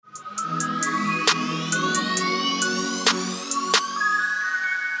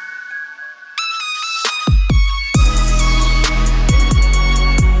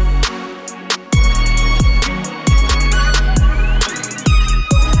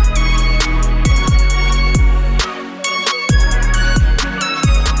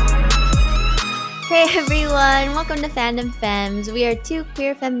everyone! Welcome to Fandom Femmes. We are two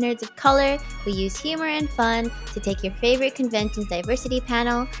queer femme nerds of color. We use humor and fun to take your favorite convention's diversity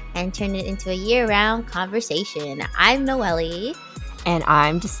panel and turn it into a year-round conversation. I'm Noelle. And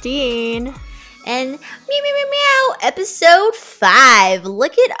I'm Justine. And meow, episode 5.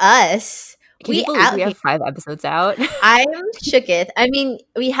 Look at us. Can you believe we have 5 episodes out? I'm shooketh. I mean,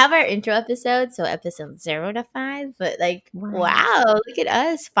 we have our intro episode, so episode 0 to 5, but wow, look at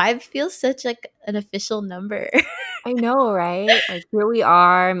us. 5 feels such like an official number. I know, right? Like here we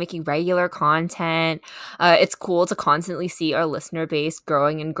are making regular content. It's cool to constantly see our listener base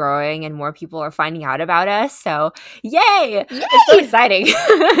growing and growing, and more people are finding out about us. So yay! It's so exciting.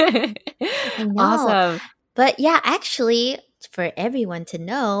 Awesome. But yeah, actually, for everyone to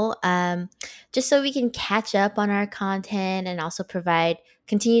know, just so we can catch up on our content and also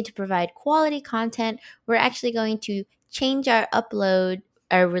continue to provide quality content, we're actually going to change our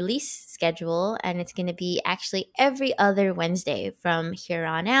release schedule, and it's going to be actually every other Wednesday from here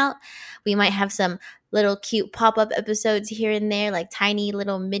on out. We might have some little cute pop-up episodes here and there, like tiny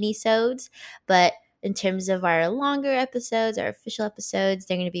little mini-sodes, but in terms of our longer episodes, our official episodes,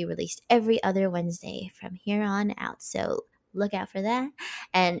 they're going to be released every other Wednesday from here on out. So look out for that.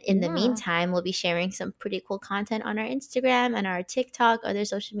 And in the meantime, we'll be sharing some pretty cool content on our Instagram and our TikTok, other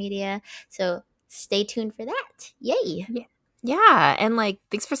social media. So stay tuned for that. Yay. Yeah. And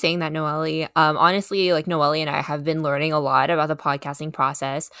thanks for saying that, Noelle. Honestly, Noelle and I have been learning a lot about the podcasting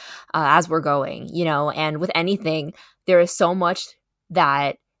process as we're going, and with anything, there's only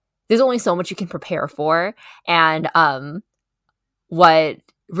so much you can prepare for. And what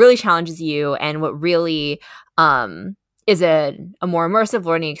really challenges you and what really is a more immersive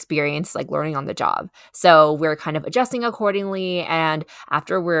learning experience, like learning on the job. So we're kind of adjusting accordingly. And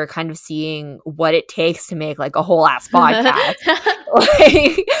after we're kind of seeing what it takes to make a whole ass podcast,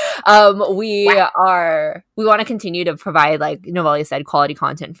 we want to continue to provide, like Noelle said, quality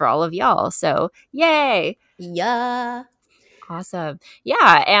content for all of y'all. So yay. Yeah. Awesome.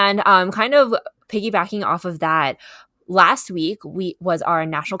 Yeah. And kind of piggybacking off of that, last week was our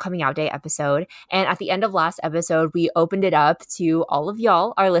National Coming Out Day episode. And at the end of last episode, we opened it up to all of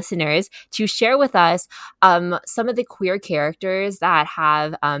y'all, our listeners, to share with us some of the queer characters that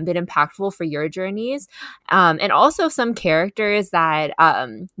have been impactful for your journeys. And also some characters that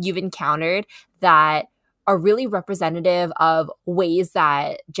you've encountered that are really representative of ways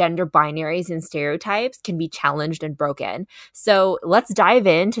that gender binaries and stereotypes can be challenged and broken. So let's dive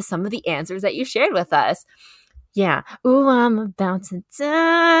into some of the answers that you shared with us. Yeah. Ooh, I'm about to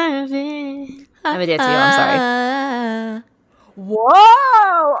dive in. I'm going to dance to you. I'm sorry.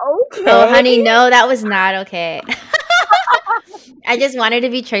 Whoa. Okay. Oh, honey, no, that was not okay. I just wanted to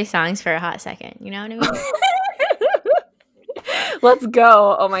be Trey Songz for a hot second. You know what I mean? Let's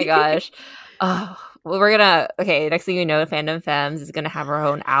go. Oh, my gosh. Oh. Well, next thing you know, Fandom Femmes is going to have our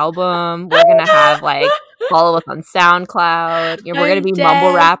own album. We're going to have, follow us on SoundCloud. We're going to be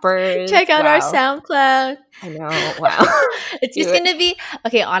mumble rappers. Check out our SoundCloud. I know. Wow. It's just going to be,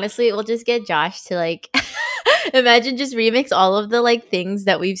 okay, honestly, we'll just get Josh to, imagine just remix all of the, things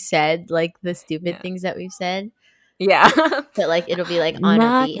that we've said, the stupid things that we've said. Yeah. But, it'll be,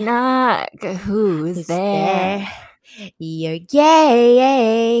 on repeat. Knock, who's there? You're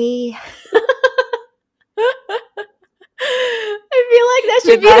gay. I feel like that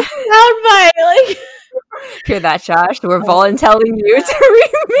should be a soundbite. Hear that, Josh? We're volunteering you to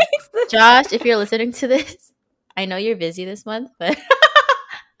remix this. Josh, if you're listening to this, I know you're busy this month, but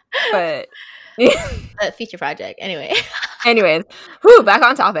future project. Anyways, back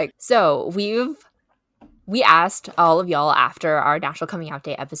on topic. So we asked all of y'all after our National Coming Out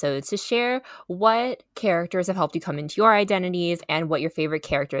Day episodes to share what characters have helped you come into your identities and what your favorite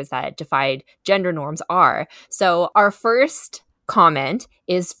characters that defied gender norms are. So our first comment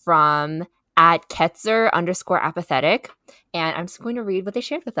is from @Ketzer_apathetic. And I'm just going to read what they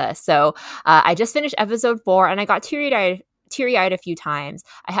shared with us. So I just finished episode 4 and I got teary-eyed a few times.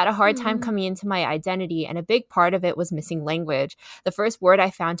 I had a hard time coming into my identity, and a big part of it was missing language. The first word I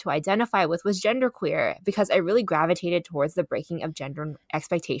found to identify with was genderqueer, because I really gravitated towards the breaking of gender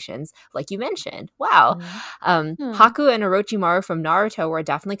expectations, like you mentioned. Wow. Haku and Orochimaru from Naruto were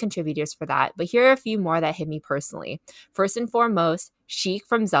definitely contributors for that, but here are a few more that hit me personally. First and foremost, Sheik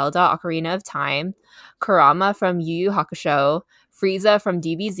from Zelda Ocarina of Time, Kurama from Yu Yu Hakusho, Frieza from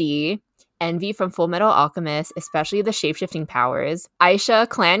DBZ, Envy from Full Metal Alchemist, especially the shape-shifting powers, Aisha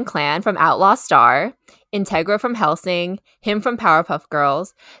Clan from Outlaw Star, Integra from Hellsing, him from Powerpuff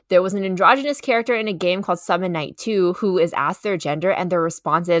Girls. There was an androgynous character in a game called Summon Night 2 who is asked their gender and their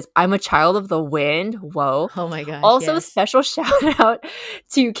response is, I'm a child of the wind. Whoa. Oh my gosh. Also, yes. special shout out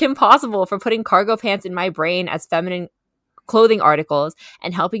to Kim Possible for putting cargo pants in my brain as feminine clothing articles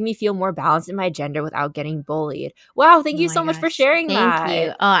and helping me feel more balanced in my gender without getting bullied. Wow, thank Oh you my so much for gosh. sharing Thank that. you.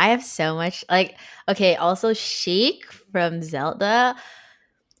 Oh, I have so much. Like, okay, also Sheik from Zelda.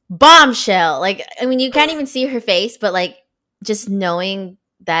 Bombshell. Like, I mean, you can't even see her face, but like just knowing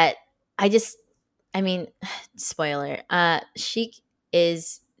that I mean, spoiler, Sheik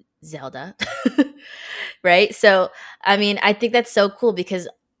is Zelda. Right? So, I mean, I think that's so cool because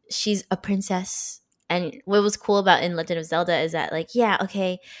she's a princess. And what was cool about in Legend of Zelda is that, like, yeah,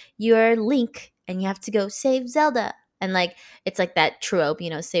 okay, you're Link and you have to go save Zelda. And like, it's like that trope,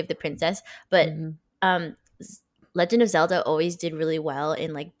 save the princess. But Mhm. Legend of Zelda always did really well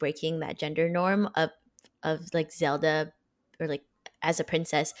in like breaking that gender norm of like Zelda or like as a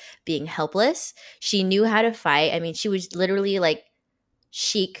princess being helpless. She knew how to fight. I mean, she was literally like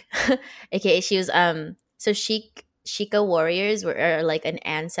Sheik, aka she was so Sheikah warriors are like an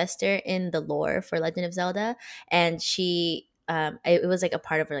ancestor in the lore for Legend of Zelda, and it was like a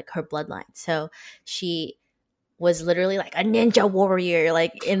part of her, like her bloodline. So she was literally like a ninja warrior,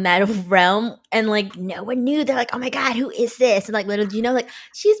 like in that realm, and like no one knew. They're like, oh my god, who is this? And like, little do you know, like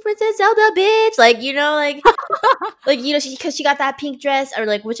she's Princess Zelda, bitch. Like like because she got that pink dress or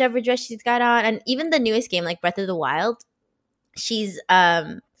like whichever dress she's got on, and even the newest game, like Breath of the Wild, she's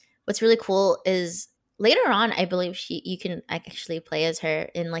what's really cool is later on I believe you can actually play as her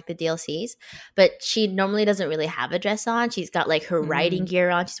in like the DLCs, but she normally doesn't really have a dress on. She's got like her riding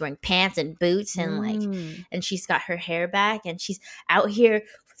gear on, she's wearing pants and boots and like and she's got her hair back and she's out here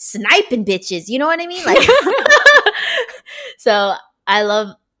sniping bitches, you know what I mean, like so I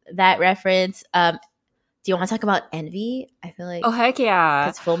love that reference. Do you want to talk about Envy? I feel like Oh, heck yeah.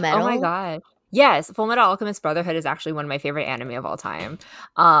 because Full Oh my Metal. god. Yes, Full Metal Alchemist Brotherhood is actually one of my favorite anime of all time.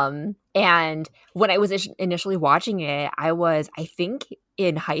 And when I was initially watching it, I think,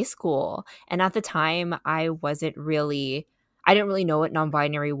 in high school. And at the time, I didn't really know what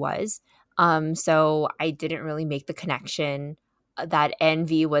non-binary was. So I didn't really make the connection that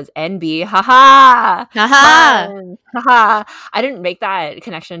Envy was NB. Haha! Haha. Fun! Haha! I didn't make that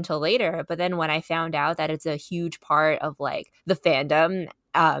connection until later. But then when I found out that it's a huge part of like the fandom,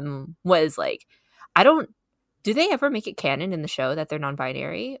 was like, I don't, do they ever make it canon in the show that they're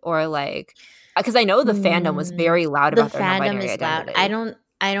non-binary, or like, because I know the fandom was very loud The about their fandom non-binary is loud. identity.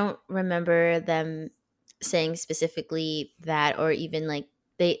 I don't remember them saying specifically that, or even like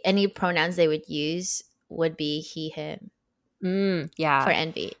any pronouns they would use would be he him for Yeah.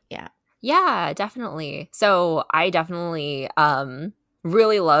 Envy. Yeah. Yeah, definitely. So I definitely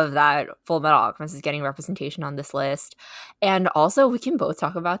really love that Full Metal Alchemist is getting representation on this list. And also, we can both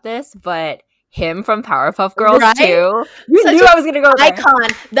talk about this, but him from Powerpuff Girls Right? too. You Such knew I was gonna go there. icon.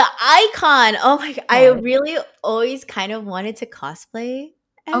 The icon. Oh my god. I Yes. really always kind of wanted to cosplay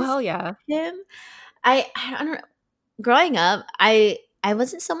Oh, as hell yeah. him. I don't know. Growing up, I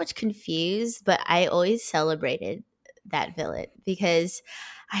wasn't so much confused, but I always celebrated that villain because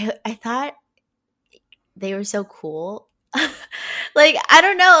I thought they were so cool. Like I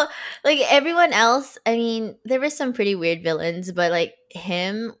don't know, like everyone else, I mean, there were some pretty weird villains, but like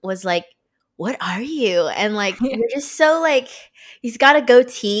him was like, what are you? And like you're just so like, he's got a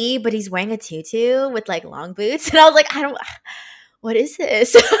goatee, but he's wearing a tutu with like long boots. And I was like, I don't, what is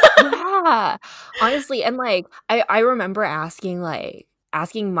this? Yeah. Honestly, and like I remember asking my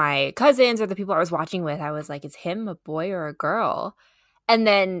cousins or the people I was watching with, I was like, is him a boy or a girl? And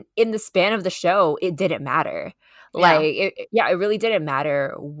then in the span of the show, it didn't matter. Yeah. Like, it really didn't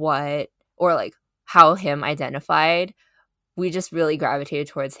matter what or like how him identified. We just really gravitated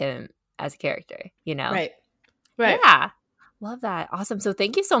towards him as a character, you know? Right. Right. Yeah. Love that. Awesome. So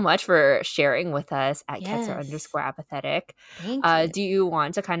thank you so much for sharing with us at Ketzer Yes. _apathetic. Thank you. Do you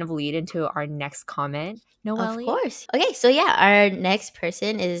want to kind of lead into our next comment, Noelle? Of course. Okay, so yeah, our next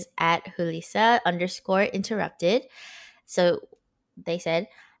person is at Julissa_interrupted. So they said,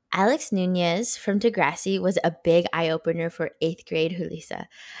 Alex Nunez from Degrassi was a big eye opener for 8th grade Julissa.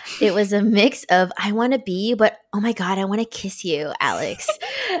 It was a mix of I want to be you, but oh my god, I want to kiss you, Alex.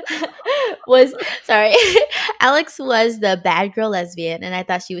 Alex was the bad girl lesbian, and I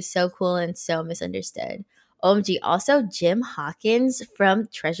thought she was so cool and so misunderstood. OMG, also Jim Hawkins from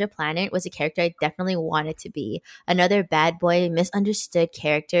Treasure Planet was a character I definitely wanted to be. Another bad boy, misunderstood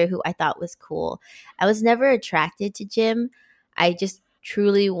character who I thought was cool. I was never attracted to Jim. I just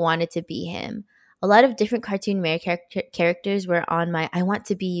truly wanted to be him. a lot of different cartoon male characters were on my I want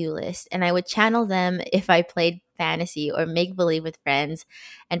to be you list, and I would channel them if I played fantasy or make believe with friends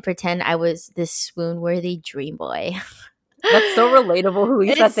and pretend I was this swoon worthy dream boy. That's so relatable,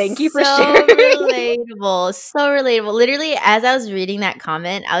 Lisa. It's Thank you for so sharing. relatable. So relatable. Literally, as I was reading that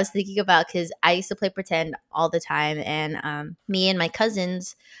comment, I was thinking about, because I used to play pretend all the time. And me and my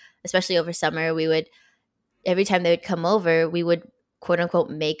cousins, especially over summer, we would, every time they would come over, we would quote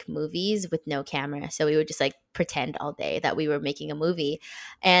unquote make movies with no camera. So we would just like pretend all day that we were making a movie.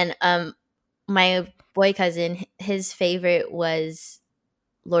 And my boy cousin, his favorite was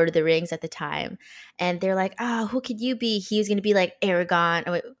Lord of the Rings at the time, and they're like, "Oh, who could you be?" He was gonna be like Aragon.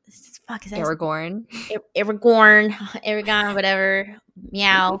 Oh, wait, fuck, is that Aragorn. Aragorn, Aragon, whatever.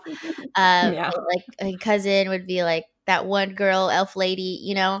 Meow. Yeah. Like a cousin would be like that one girl, elf lady,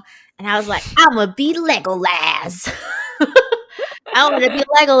 you know. And I was like, "I'm gonna be Legolas." I want to be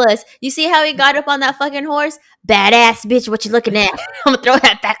Legolas. You see how he got up on that fucking horse? Badass bitch. What you looking at? I'm gonna throw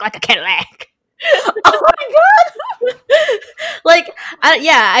that back like a Cadillac. Oh my god. Like,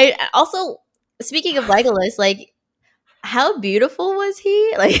 I also, speaking of Legolas, like, how beautiful was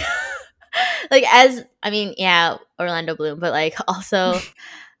he? Like, like, as I mean, yeah, Orlando Bloom, but like also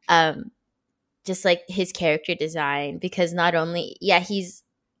um just like his character design, because not only, yeah, he's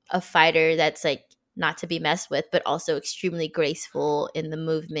a fighter that's like not to be messed with, but also extremely graceful in the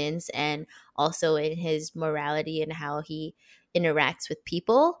movements and also in his morality and how he interacts with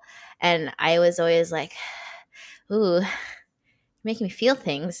people. And I was always like, ooh, making me feel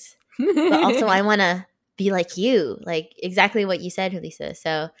things, but also I want to be like you, like exactly what you said, Lisa.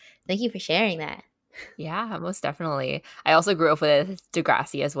 So thank you for sharing that. Yeah, most definitely. I also grew up with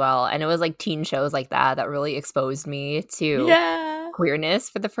Degrassi as well, and it was like teen shows like that that really exposed me to Yeah. queerness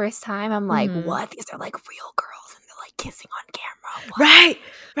for the first time. I'm like, Mhm. what? These are like real girls and they're like kissing on camera. What? Right,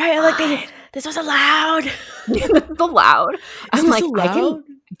 right. I'm like, What? this was allowed. So loud. I'm This like, allowed.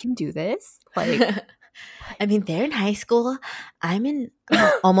 I can do this. Like, what? I mean, they're in high school. I'm in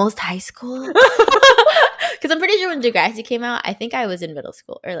almost high school. Because I'm pretty sure when Degrassi came out, I think I was in middle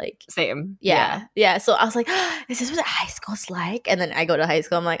school or like, Same. yeah. So I was like, is this what high school's like? And then I go to high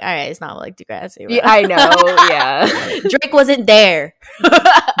school. I'm like, all right, it's not like Degrassi. Bro. Yeah, I know. Yeah. Drake wasn't there.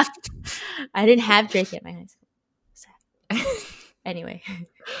 I didn't have Drake at my high school. So, anyway,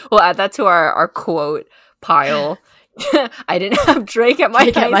 We'll add that to our quote pile. I didn't have Drake at my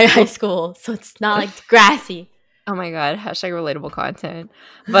high school, so it's not like Degrassi. Oh my god, hashtag relatable content.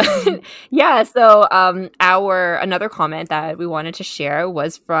 But yeah, so our another comment that we wanted to share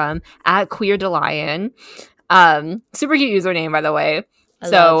was from at Queer Delion. Super cute username, by the way.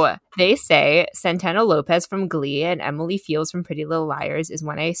 They say Santana Lopez from Glee and Emily Fields from Pretty Little Liars is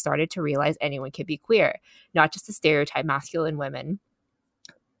when I started to realize anyone could be queer, not just to stereotype masculine women.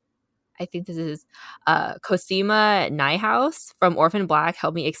 I think this is Cosima Nyhouse from Orphan Black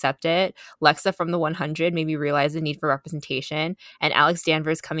helped me accept it. Lexa from the 100 made me realize the need for representation. And Alex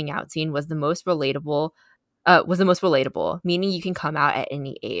Danvers' coming out scene was the most relatable. Meaning you can come out at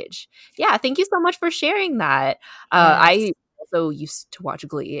any age. Yeah, thank you so much for sharing that. Yes. I also used to watch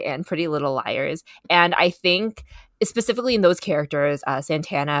Glee and Pretty Little Liars, and I think specifically in those characters,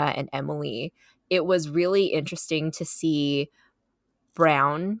 Santana and Emily, it was really interesting to see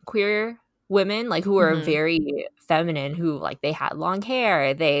brown queer women like who were very feminine, who like they had long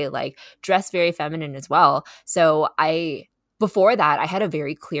hair, they like dressed very feminine as well. So before that I had a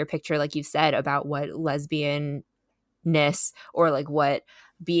very clear picture, like you said, about what lesbianness or like what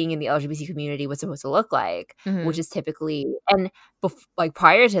being in the LGBT community was supposed to look like, which is typically, and like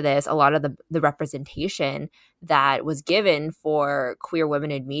prior to this, a lot of the representation that was given for queer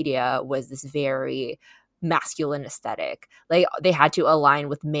women in media was this very masculine aesthetic. Like they had to align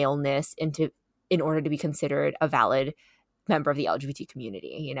with maleness in order to be considered a valid member of the LGBT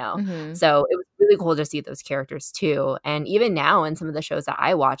community, you know? So it was really cool to see those characters too. And even now in some of the shows that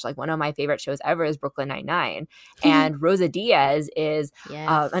I watch, like one of my favorite shows ever is Brooklyn Nine-Nine. And Rosa Diaz is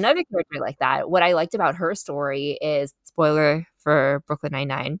another character like that. What I liked about her story is, spoiler for Brooklyn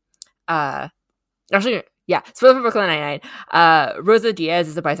Nine-Nine, actually, yeah, spoiler for Brooklyn Nine-Nine. Rosa Diaz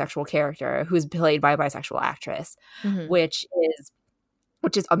is a bisexual character who's played by a bisexual actress, which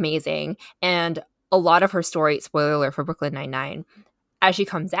is amazing. And a lot of her story, spoiler alert for Brooklyn Nine-Nine, as she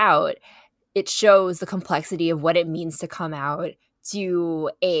comes out, it shows the complexity of what it means to come out to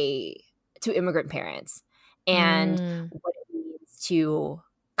immigrant parents and what it means to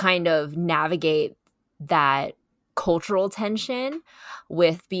kind of navigate that cultural tension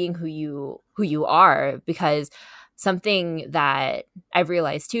with being who you are, because something that I've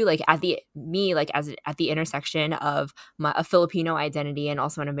realized too, like at the intersection of a Filipino identity and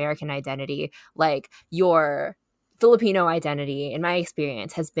also an American identity, like your Filipino identity, in my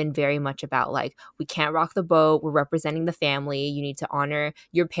experience, has been very much about like, we can't rock the boat. We're representing the family. You need to honor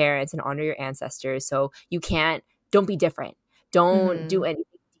your parents and honor your ancestors. So don't be different. Don't do anything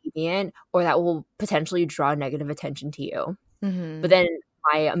deviant, or that will potentially draw negative attention to you. But then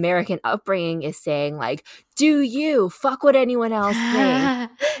my American upbringing is saying like, do you fuck what anyone else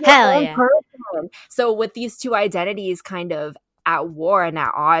thinks? Hell yeah. Person. So with these two identities kind of at war and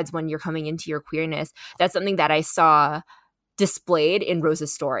at odds when you're coming into your queerness, that's something that I saw displayed in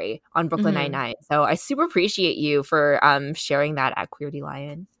Rose's story on Brooklyn Nine-Nine. So I super appreciate you for sharing that at Queerty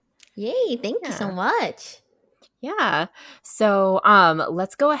Lion. Yay, thank you so much. Yeah. So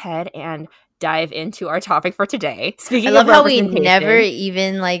let's go ahead and dive into our topic for today. Speaking I love of how we never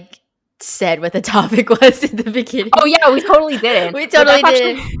even like said what the topic was in the beginning. Oh yeah, we totally didn't. We totally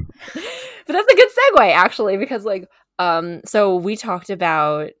didn't. But that's a good segue, actually, because like so we talked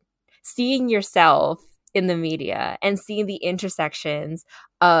about seeing yourself in the media and seeing the intersections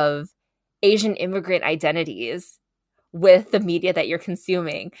of Asian immigrant identities with the media that you're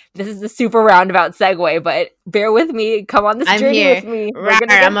consuming. This is the super roundabout segue, but bear with me. Come on this journey with me.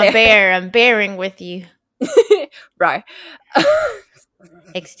 I'm a bear. I'm bearing with you. Right.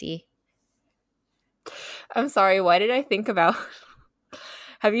 XD. I'm sorry. Why did I think about...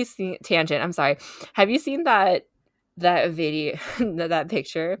 Have you seen... Tangent. I'm sorry. Have you seen that video, that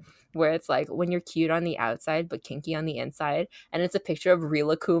picture where it's like when you're cute on the outside but kinky on the inside, and it's a picture of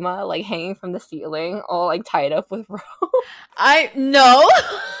Rila Kuma like hanging from the ceiling, all like tied up with rope? I know,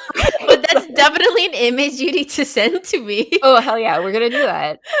 but that's definitely an image you need to send to me. Oh hell yeah, we're gonna do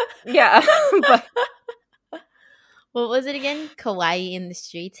that. Yeah. But what was it again? Kawaii in the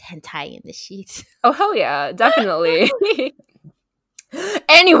streets, hentai in the sheets. Oh hell yeah, definitely.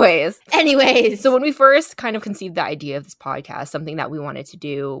 Anyways, so when we first kind of conceived the idea of this podcast, something that we wanted to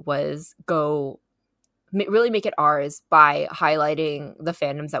do was really make it ours by highlighting the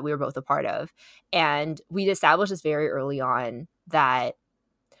fandoms that we were both a part of. And we established this very early on that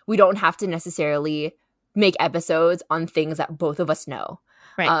we don't have to necessarily make episodes on things that both of us know.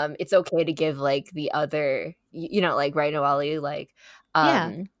 Right. It's okay to give like the other, like, right, Noelle? Like,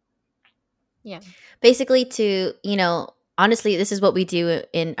 yeah. Basically to, honestly, this is what we do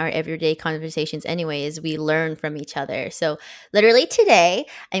in our everyday conversations anyway, is we learn from each other. So literally today,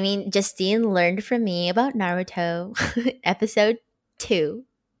 Justine learned from me about Naruto episode 2,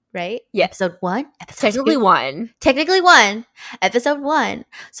 right? Yeah. Episode 1? Technically 1. Technically 1. Episode 1.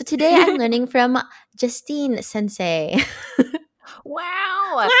 So today I'm learning from Justine Sensei.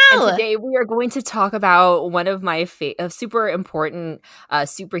 Wow. And today we are going to talk about one of my super important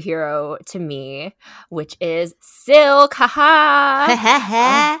superhero to me, which is Silk. Haha.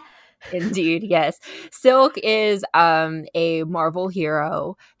 Indeed, yes. Silk is a Marvel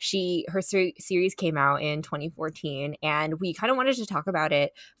hero. Her series came out in 2014, and we kind of wanted to talk about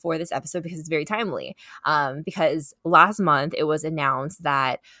it for this episode because it's very timely. Because last month it was announced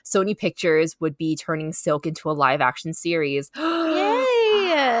that Sony Pictures would be turning Silk into a live action series. Yay!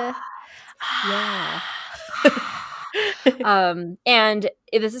 Yeah. And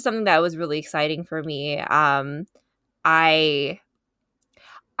this is something that was really exciting for me. I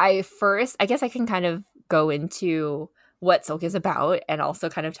guess I can kind of go into what Silk is about and also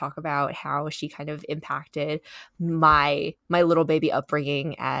kind of talk about how she kind of impacted my little baby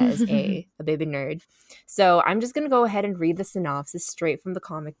upbringing as a baby nerd. So I'm just going to go ahead and read the synopsis straight from the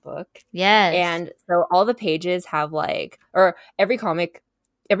comic book. Yes. And so all the pages have every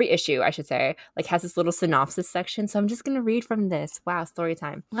issue, I should say, like has this little synopsis section. So I'm just going to read from this. Wow, story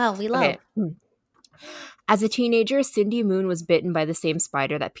time. Wow, we love. Okay. As a teenager, Cindy Moon was bitten by the same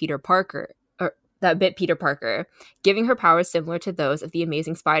spider that bit Peter Parker, giving her powers similar to those of the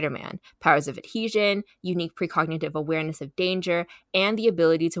Amazing Spider-Man: powers of adhesion, unique precognitive awareness of danger, and the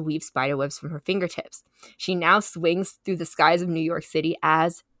ability to weave spiderwebs from her fingertips. She now swings through the skies of New York City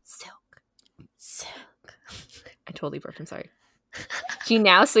as Silk. I totally burped, I'm sorry. She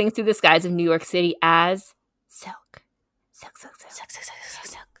now swings through the skies of New York City as Silk. Silk.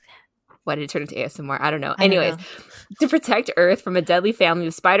 Why did it turn into ASMR? I don't know. Anyways, to protect Earth from a deadly family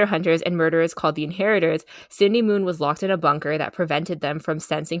of spider hunters and murderers called the Inheritors, Cindy Moon was locked in a bunker that prevented them from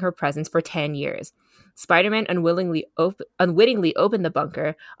sensing her presence for 10 years. Spider-Man unwittingly opened the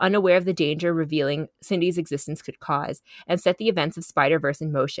bunker, unaware of the danger revealing Cindy's existence could cause, and set the events of Spider-Verse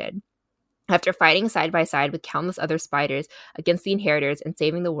in motion. After fighting side by side with countless other spiders against the Inheritors and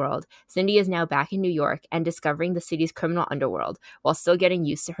saving the world, Cindy is now back in New York and discovering the city's criminal underworld while still getting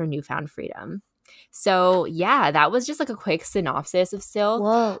used to her newfound freedom. So yeah, that was just like a quick synopsis of Silk.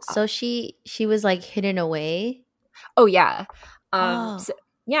 Whoa, so she was like hidden away? Oh yeah. Oh. So,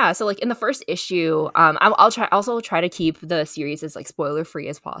 yeah, so like in the first issue, I'll try to keep the series as like spoiler free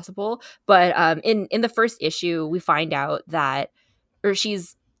as possible. But in the first issue, we find out that, or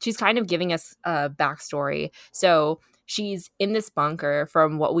she's kind of giving us a backstory. So she's in this bunker,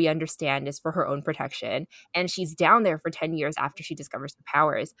 from what we understand, is for her own protection, and she's down there for 10 years after she discovers her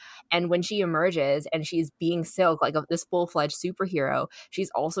powers. And when she emerges and she's being Silk, like this full-fledged superhero, she's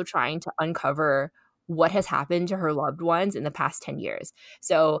also trying to uncover what has happened to her loved ones in the past 10 years.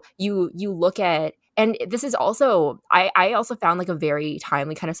 So you look at, and this is also, I also found like a very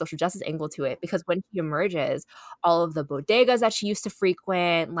timely kind of social justice angle to it, because when she emerges, all of the bodegas that she used to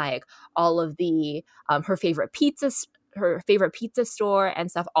frequent, like all of the her favorite pizza store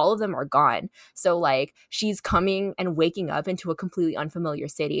and stuff, all of them are gone. So like she's coming and waking up into a completely unfamiliar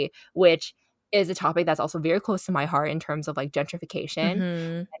city, which is a topic that's also very close to my heart in terms of like gentrification,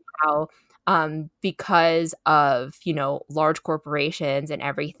 Mm-hmm. and how because of, you know, large corporations and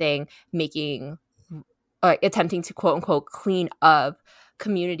everything making attempting to quote unquote clean up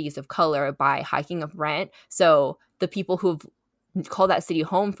communities of color by hiking up rent. So the people who've called that city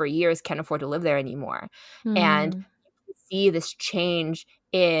home for years can't afford to live there anymore. And Mm. you see this change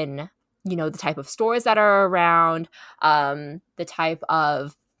in, you know, the type of stores that are around, the type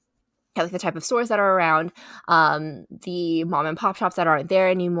of the type of stores that are around, the mom and pop shops that aren't there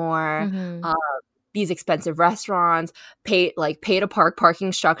anymore, Mm-hmm. uh, these expensive restaurants, pay to park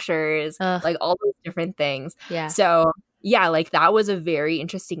parking structures, Ugh, like all those different things. yeah. So yeah, like that was a very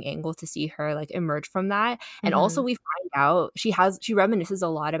interesting angle to see her like emerge from that. And also Mm-hmm. we find out she reminisces a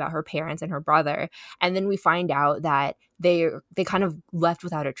lot about her parents and her brother. And then we find out that they kind of left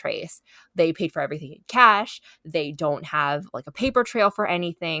without a trace. They paid for everything in cash. They don't have like a paper trail for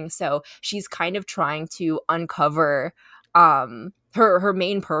anything. So she's kind of trying to uncover her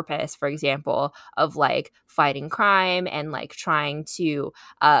main purpose, for example, of like fighting crime and like trying to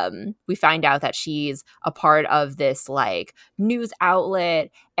we find out that she's a part of this like news outlet,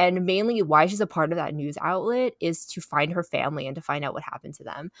 and mainly why she's a part of that news outlet is to find her family and to find out what happened to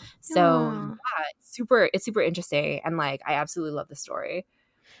them. So Aw. yeah, it's super interesting, and like I absolutely love the story.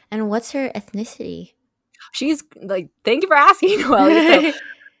 And what's her ethnicity? She's like, thank you for asking, Noelle.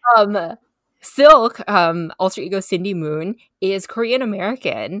 So um Silk, alter ego Cindy Moon, is Korean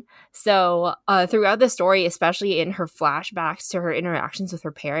American. So throughout the story, especially in her flashbacks to her interactions with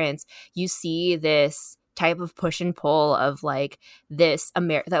her parents, you see this type of push and pull of like this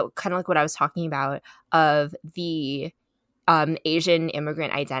that kind of like what I was talking about, of the Asian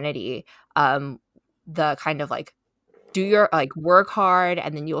immigrant identity, the kind of like do your like work hard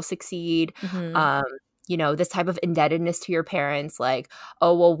and then you'll succeed. Mm-hmm. um you know, this type of indebtedness to your parents, like,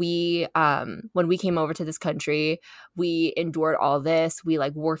 oh well, we when we came over to this country, we endured all this, we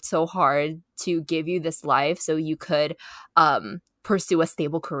like worked so hard to give you this life so you could pursue a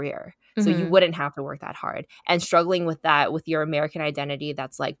stable career, so you Mm-hmm. wouldn't have to work that hard. And struggling with that with your American identity,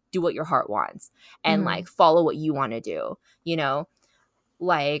 that's like do what your heart wants and Mm-hmm. like follow what you want to do, you know.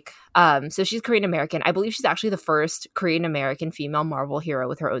 Like so she's Korean American. I believe she's actually the first Korean American female Marvel hero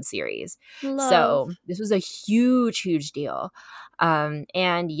with her own series. Love. So this was a huge deal.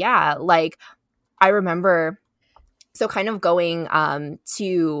 And yeah, like I remember, so kind of going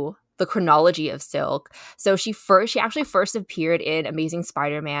to the chronology of Silk. So she actually first appeared in Amazing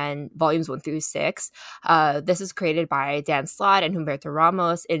Spider-Man volumes 1 through 6. This was created by Dan Slott and Humberto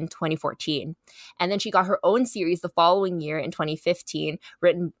Ramos in 2014. And then she got her own series the following year in 2015,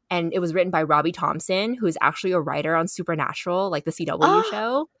 and it was written by Robbie Thompson, who is actually a writer on Supernatural, like the CW Oh,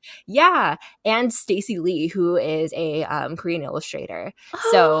 show. Yeah, and Stacey Lee, who is a Korean illustrator.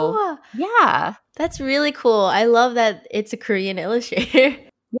 So oh, yeah. that's really cool. I love that it's a Korean illustrator.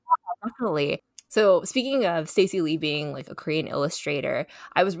 Definitely. So speaking of Stacey Lee being like a Korean illustrator,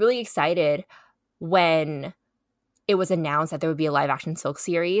 I was really excited when it was announced that there would be a live action Silk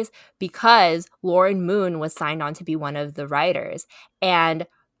series, because Lauren Moon was signed on to be one of the writers. And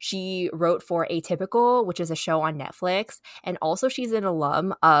she wrote for Atypical, which is a show on Netflix. And also she's an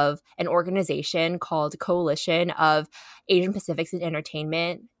alum of an organization called Coalition of Asian Pacifics in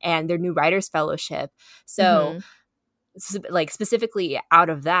Entertainment and their New Writers Fellowship. So Mm-hmm. like specifically out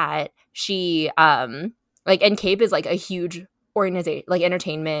of that, she like, and Cape is like a huge organization, like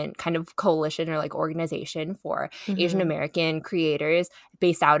entertainment kind of coalition or like organization for Asian Mm-hmm. American creators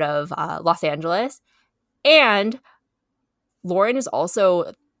based out of Los Angeles. And Lauren is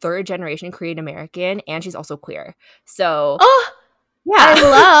also third generation Korean American, and she's also queer. So Oh, yeah. I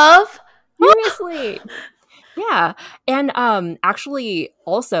love. Seriously. Yeah. And actually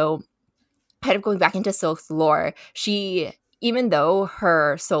also kind of going back into Silk's lore, she, even though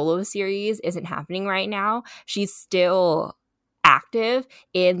her solo series isn't happening right now, she's still active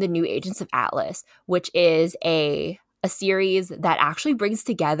in the New Agents of Atlas, which is a series that actually brings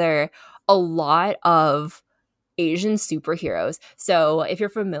together a lot of Asian superheroes. So if you're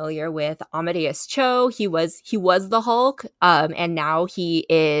familiar with Amadeus Cho, he was the Hulk, and now he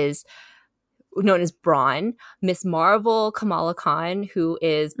is known as Brawn. Miss Marvel, Kamala Khan, who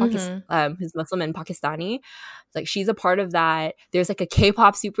is who's Muslim and Pakistani, like she's a part of that. There's like a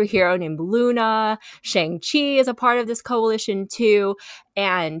K-pop superhero named Luna. Shang-Chi is a part of this coalition too,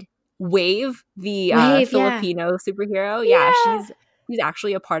 and Wave, the Filipino superhero, she's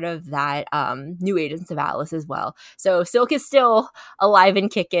actually a part of that New Agents of Atlas as well. So Silk is still alive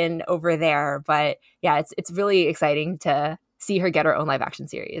and kicking over there, but yeah, it's really exciting to see her get her own live action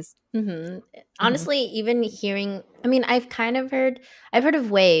series. Honestly, even hearing, I mean, I've heard of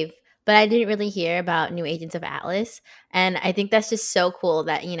Wave, but I didn't really hear about New Agents of Atlas, and I think that's just so cool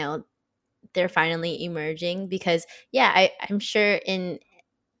that they're finally emerging, because I'm sure in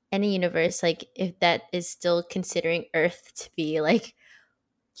any universe, like if that is still considering Earth to be like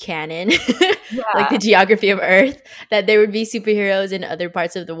canon, like the geography of Earth, that there would be superheroes in other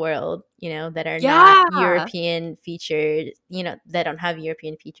parts of the world, that are not European featured, that don't have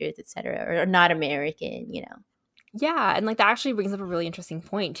European features, etc., or not American. Yeah, and like that actually brings up a really interesting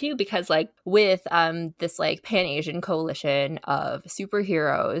point too, because like with this like Pan-Asian coalition of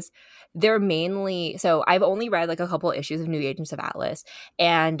superheroes, they're mainly, so I've only read like a couple issues of New Agents of Atlas,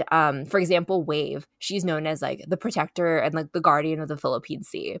 and for example, Wave, she's known as like the protector and like the guardian of the Philippine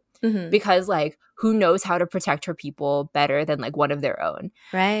Sea, because like who knows how to protect her people better than like one of their own,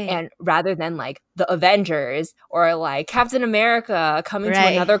 right? And rather than like the Avengers or like Captain America coming to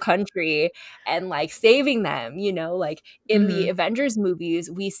another country and like saving them, like in the Avengers movies,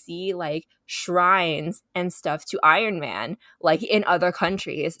 we see like shrines and stuff to Iron Man like in other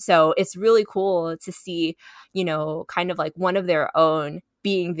countries. So it's really cool to see, kind of like one of their own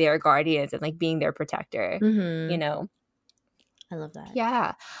being their guardians and like being their protector. I love that.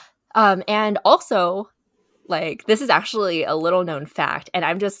 Yeah. And also, like, this is actually a little known fact, and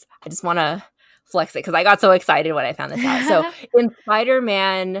I just want to flex it because I got so excited when I found this out. So in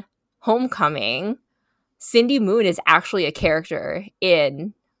Spider-Man Homecoming, Cindy Moon is actually a character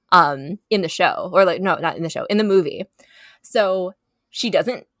in the show, or like, no, not in the show, in the movie. So she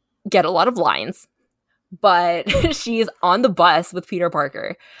doesn't get a lot of lines, but she's on the bus with Peter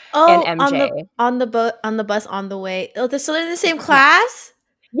Parker and MJ. On the bus on the way. Oh, so they're in the same class?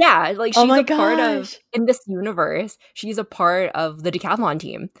 Yeah, like she's a part of, in this universe, she's a part of the decathlon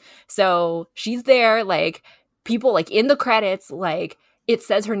team. So she's there, like people like in the credits, like it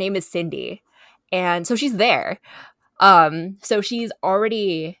says her name is Cindy. And so she's there. So she's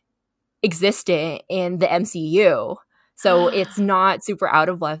already existent in the MCU. So it's not super out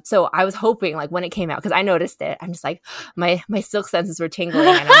of left. So I was hoping, like, when it came out, because I noticed it, I'm just like, my Silk senses were tingling,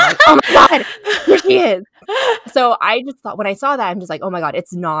 and I'm like, oh my god, here she is. So I just thought, when I saw that, I'm just like, oh my god,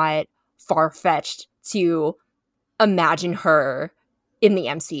 it's not far-fetched to imagine her in the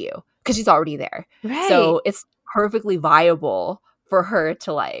MCU, because she's already there. Right. So it's perfectly viable for her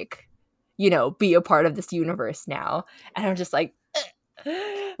to, like, be a part of this universe now. And I'm just like,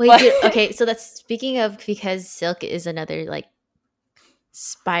 wait, okay, so that's speaking of, because Silk is another like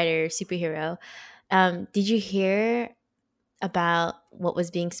spider superhero. Did you hear about what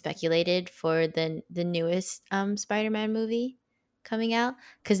was being speculated for the newest Spider-Man movie coming out?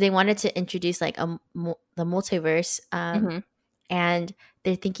 Because they wanted to introduce like the multiverse, and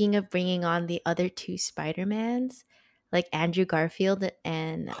they're thinking of bringing on the other two Spider-Mans, like Andrew Garfield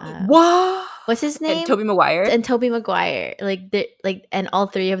and what? What's his name? And Tobey Maguire. Like and all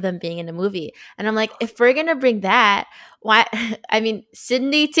three of them being in the movie. And I'm like, if we're gonna bring that, why? I mean,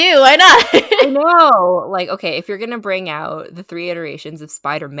 Cindy too. Why not? I know. Like, okay, if you're gonna bring out the 3 iterations of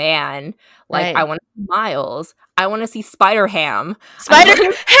Spider-Man, like right. I want to see Miles. I want to see Spider-Ham. Spider-Ham.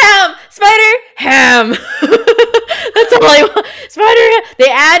 That's all I want. Spider-Ham. The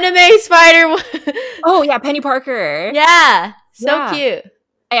anime Spider. Oh yeah, Penny Parker. Yeah, so cute.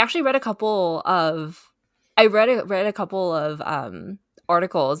 I actually read a couple of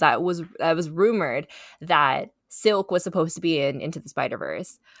articles that was rumored that Silk was supposed to be in Into the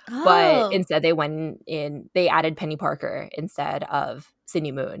Spider-Verse, but instead they added Penny Parker instead of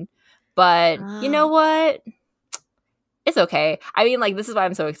Cindy Moon. But you know what? It's okay. I mean, like, this is why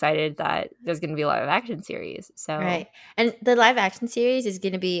I'm so excited that there's going to be a live action series. So right, and the live action series is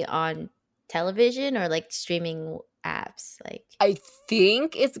going to be on television or like streaming apps, like I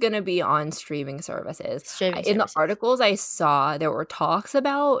think it's going to be on streaming services. streaming In the services? articles I saw, there were talks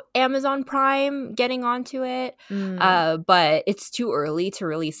about Amazon Prime getting onto it, Mm. but it's too early to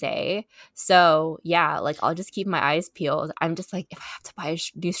really say. So, yeah, like I'll just keep my eyes peeled. I'm just like, if I have to buy a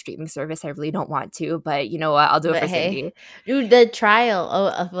new streaming service, I really don't want to. But you know what? I'll do it But for hey, Cindy. dude, the trial.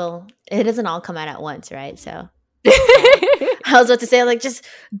 Oh, well, it doesn't all come out at once, right? So yeah, I was about to say, like, just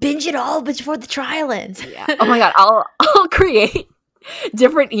binge it all before the trial ends. Yeah. Oh my God. I'll create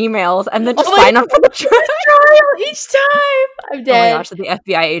different emails and then just Oh my sign up for the trial. trial each time. I'm Oh my dead. gosh, so the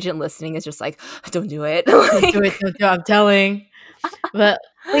FBI agent listening is just like, don't do it. Don't do it. Don't do it. I'm telling. But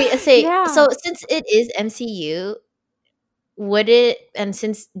wait, say Yeah. so since it is MCU, would it, and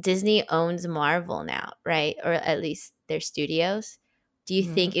since Disney owns Marvel now, right? Or at least their studios, do you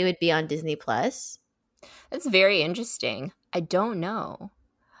Mhm. think it would be on Disney Plus? That's very interesting. I don't know.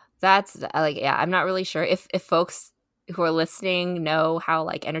 That's like, yeah, I'm not really sure if folks who are listening know how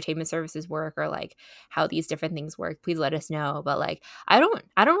like entertainment services work or like how these different things work. Please let us know. But like, I don't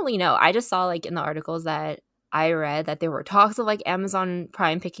really know. I just saw like in the articles that I read that there were talks of like Amazon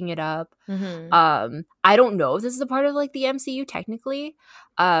Prime picking it up. Mm-hmm. I don't know if this is a part of like the MCU technically,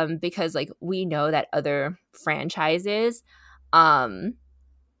 because like we know that other franchises,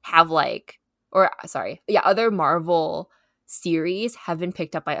 have like, or sorry, yeah, other Marvel series have been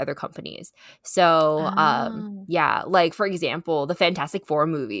picked up by other companies. So, Oh. yeah, like for example, the Fantastic Four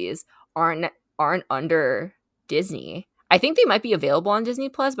movies aren't under Disney. I think they might be available on Disney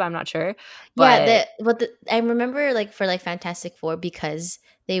Plus, but I'm not sure. Yeah, But I remember like for like Fantastic Four, because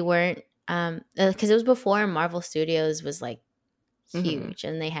they weren't because it was before Marvel Studios was like mhm, huge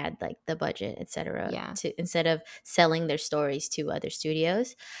and they had like the budget, etc., yeah, to instead of selling their stories to other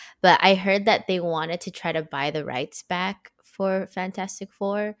studios. But I heard that they wanted to try to buy the rights back for Fantastic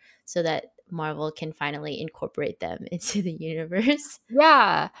Four so that Marvel can finally incorporate them into the universe.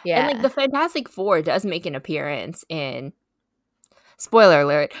 yeah, and like Yeah. the Fantastic Four does make an appearance in. Spoiler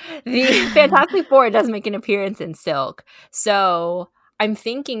alert, the Fantastic Four does make an appearance in Silk. So I'm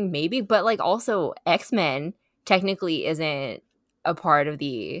thinking maybe, but like also X-Men technically isn't a part of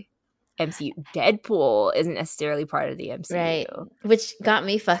the MCU. Deadpool isn't necessarily part of the MCU. Right. Which got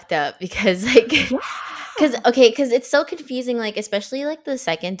me fucked up because like Yeah. because it's so confusing, like especially like the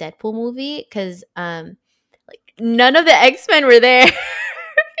second Deadpool movie, because like none of the X-Men were there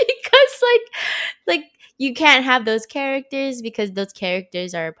because like you can't have those characters because those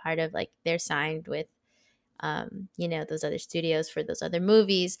characters are a part of, like, they're signed with those other studios for those other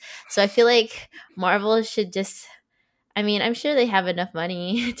movies. So I feel like Marvel should just, I mean, I'm sure they have enough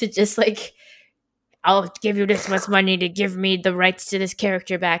money to just like, I'll give you this much money to give me the rights to this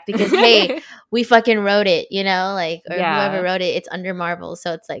character back because hey, we fucking wrote it, like, or whoever Yeah. wrote it, it's under Marvel,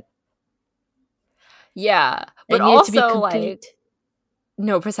 so it's like Yeah. it But needed to be also like complete.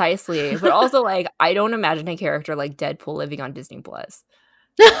 no, precisely. But also like I don't imagine a character like Deadpool living on Disney Plus.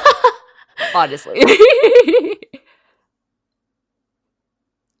 Honestly.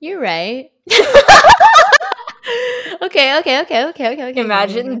 You're right. Okay.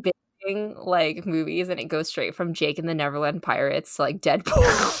 Imagine binging like movies and it goes straight from Jake and the Neverland Pirates to like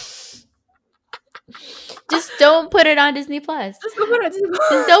Deadpool. Just don't put it on Disney Plus. Just go put it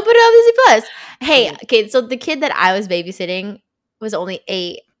Just don't put it on Disney Plus. Hey, Okay. okay, so the kid that I was babysitting was only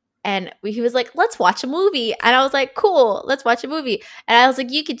 8, and he was like, "Let's watch a movie," and I was like, "Cool, let's watch a movie." And I was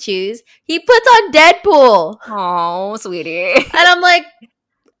like, "You could choose." He puts on Deadpool, Oh, sweetie. and I'm like,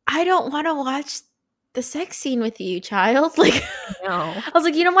 "I don't want to watch the sex scene with you, child." Like, No. I was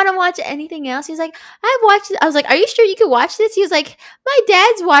like, "You don't want to watch anything else?" He's like, "I've watched it." I was like, "Are you sure you could watch this?" He was like, "My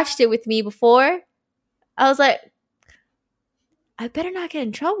dad's watched it with me before." I was like, I better not get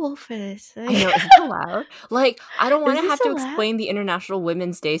in trouble for this. I Like, know, is this allowed? Like, I don't is want to this have to allowed? explain the International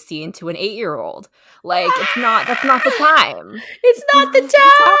Women's Day scene to an 8-year-old. Like, that's not the time. It's not That's the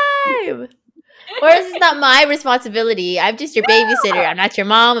time. Or is this not my responsibility? I'm just your babysitter. I'm not your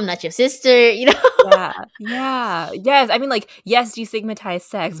mom. I'm not your sister. Yeah. Yeah. Yes. I mean, like, yes, destigmatize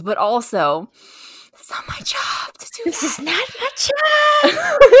sex, but also, it's not my job to do This is that. not my job.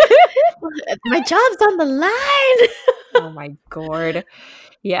 My job's on the line. Oh my god.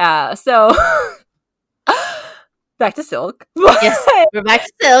 Yeah. So back to Silk. Yes, we're back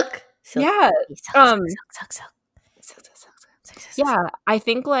to Silk. Silk. Yeah. Silk. Um Silk. yeah, I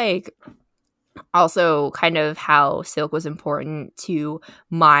think like also kind of how Silk was important to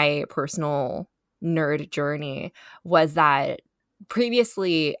my personal nerd journey was that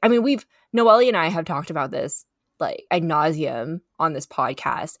previously, I mean, Noelle and I have talked about this like ad nauseum on this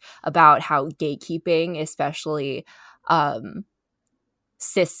podcast about how gatekeeping, especially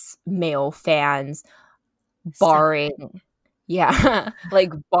cis male fans, Stop. barring yeah,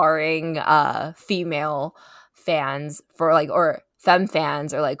 like barring female fans for like or femme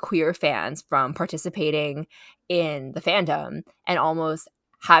fans or like queer fans from participating in the fandom and almost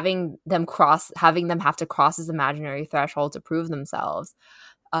having them have to cross this imaginary threshold to prove themselves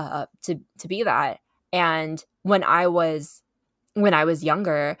to be that. And when I was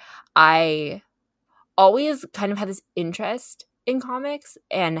younger, I always kind of had this interest in comics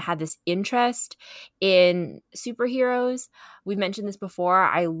and had this interest in superheroes. We've mentioned this before.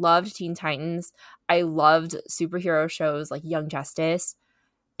 I loved Teen Titans. I loved superhero shows like Young Justice,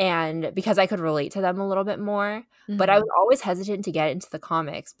 and because I could relate to them a little bit more. But I was always hesitant to get into the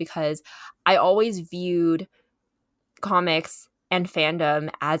comics because I always viewed comics and fandom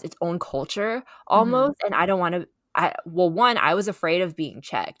as its own culture almost, and I don't want to one, I was afraid of being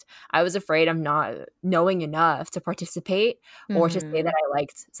checked. I was afraid of not knowing enough to participate or to say that I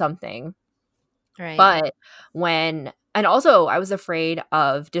liked something. Right. But and also I was afraid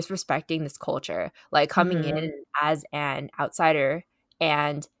of disrespecting this culture, like coming in as an outsider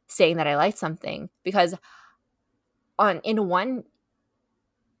and saying that I liked something, because on one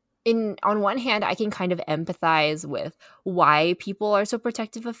hand, I can kind of empathize with why people are so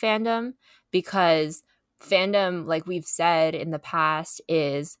protective of fandom, because fandom, like we've said in the past,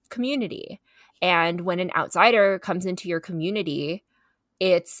 is community. And when an outsider comes into your community,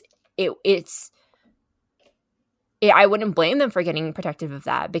 I wouldn't blame them for getting protective of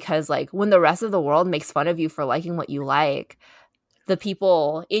that, because like when the rest of the world makes fun of you for liking what you like, the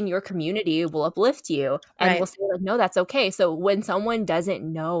people in your community will uplift you and will say like, no, that's okay. So when someone doesn't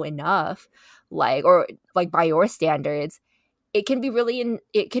know enough, like, or like by your standards, it can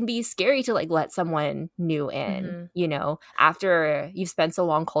be scary to like let someone new in, you know, after you've spent so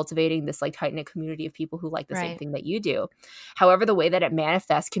long cultivating this like tight-knit community of people who like the same thing that you do. However, the way that it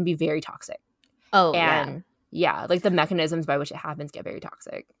manifests can be very toxic. Yeah, like the mechanisms by which it happens get very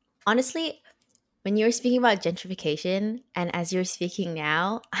toxic. Honestly, when you were speaking about gentrification, and as you're speaking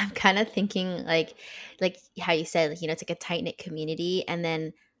now, I'm kind of thinking like how you said, like, you know, it's like a tight knit community, and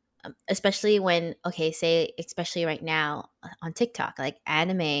then especially when especially right now on TikTok, like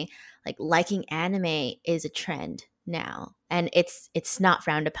anime, like liking anime is a trend now, and it's not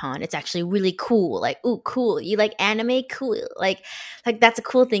frowned upon. It's actually really cool. Like, ooh, cool, you like anime, cool. Like that's a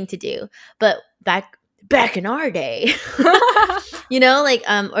cool thing to do. But back in our day, you know, like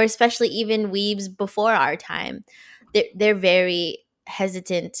or especially even weebs before our time, they're very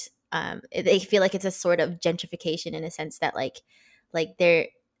hesitant. They feel like it's a sort of gentrification in a sense that like they're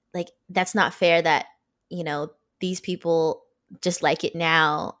like, that's not fair that, you know, these people just like it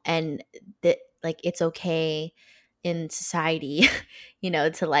now, and that like it's okay in society, you know,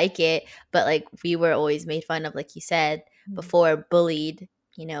 to like it, but like we were always made fun of, like you said before, bullied,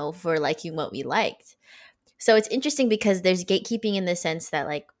 you know, for liking what we liked. So it's interesting because there's gatekeeping in the sense that,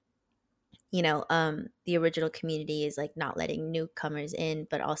 like, you know, the original community is like not letting newcomers in,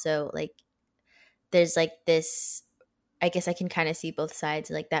 but also like there's like this, I guess I can kind of see both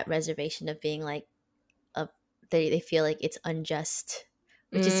sides, like that reservation of being like they feel like it's unjust,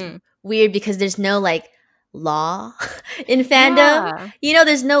 which is weird because there's no like law in fandom. You know,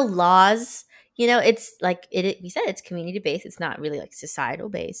 there's no laws. You know, it's like we said, it's community based. It's not really like societal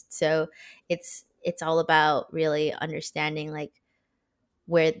based. So it's all about really understanding like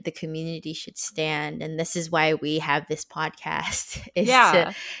where the community should stand, and this is why we have this podcast is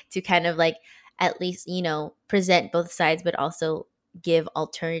to kind of like at least, you know, present both sides, but also give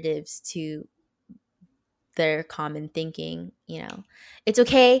alternatives to their common thinking. You know, it's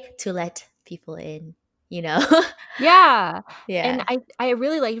okay to let people in, you know. Yeah. And I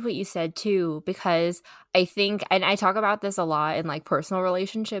really liked what you said too, because I think, and I talk about this a lot in like personal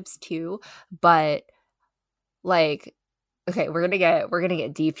relationships too, but like, okay, we're gonna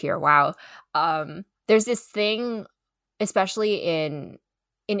get deep here. Wow. There's this thing, especially in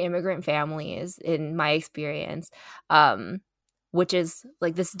immigrant families, in my experience, which is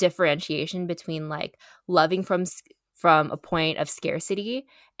like this differentiation between like loving from a point of scarcity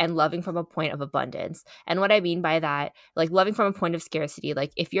and loving from a point of abundance. And what I mean by that, like loving from a point of scarcity,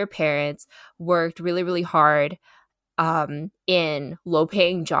 like if your parents worked really, really hard in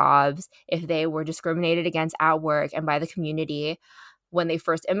low-paying jobs, if they were discriminated against at work and by the community when they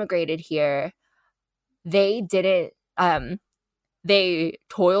first immigrated here, they didn't they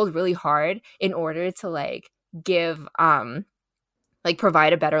toiled really hard in order to like give like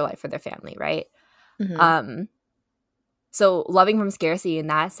provide a better life for their family, right? So loving from scarcity in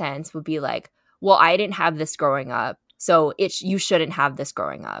that sense would be like, well, I didn't have this growing up, so you shouldn't have this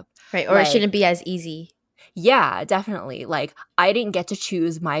growing up, right? Or like, it shouldn't be as easy. Yeah, definitely. Like, I didn't get to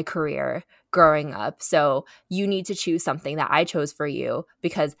choose my career growing up. So you need to choose something that I chose for you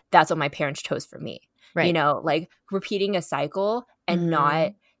because that's what my parents chose for me. You Right. know, like repeating a cycle and not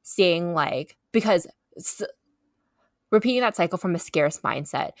Mm-hmm. saying, like, because repeating that cycle from a scarce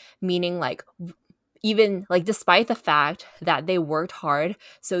mindset, meaning like even like despite the fact that they worked hard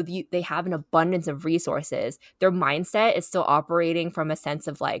so they have an abundance of resources, their mindset is still operating from a sense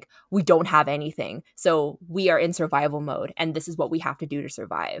of like, we don't have anything, so we are in survival mode and this is what we have to do to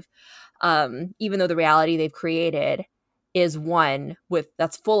survive. Even though the reality they've created is one with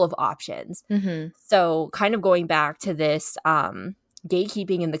that's full of options. Mm-hmm. So kind of going back to this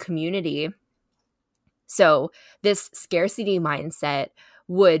gatekeeping in the community, so this scarcity mindset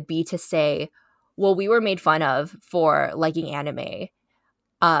would be to say, well, we were made fun of for liking anime.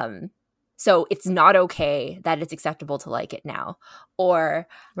 Um, so it's not okay that it's acceptable to like it now. Or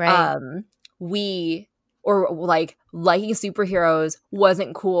Right. um, we or like liking superheroes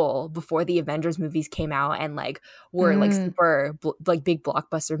wasn't cool before the Avengers movies came out and like were like Mm. super like big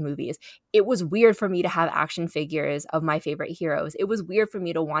blockbuster movies. It was weird for me to have action figures of my favorite heroes. It was weird for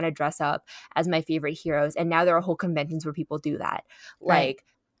me to want to dress up as my favorite heroes. And now there are whole conventions where people do that. Right. Like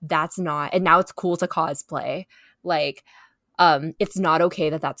that's not, and now it's cool to cosplay. Like it's not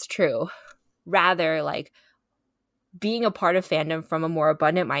okay that that's true. Rather, like being a part of fandom from a more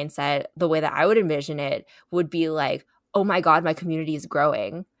abundant mindset, the way that I would envision it would be like, oh my God, my community is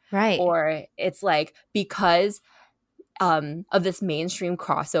growing. Right. Or it's like, because of this mainstream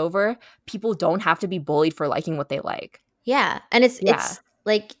crossover, people don't have to be bullied for liking what they like. Yeah. And Yeah. it's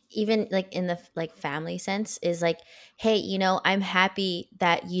like even like in the like family sense is like, hey, I'm happy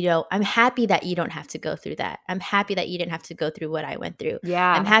that you don't have to go through that. I'm happy that you didn't have to go through what I went through. I'm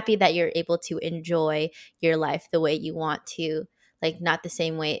Yeah. happy that you're able to enjoy your life the way you want to, like not the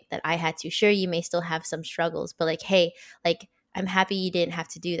same way that I had to. Sure, you may still have some struggles, but like, hey, like I'm happy you didn't have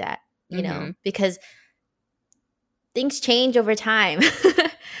to do that, Mm-hmm. because things change over time.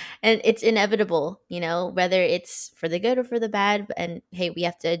 And it's inevitable, whether it's for the good or for the bad, and hey, we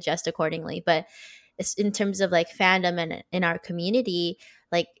have to adjust accordingly. But it's in terms of like fandom and in our community,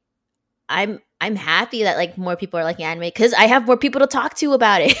 like I'm happy that like more people are liking anime because I have more people to talk to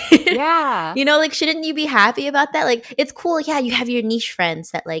about it. Yeah. Like shouldn't you be happy about that? Like it's cool. Yeah, you have your niche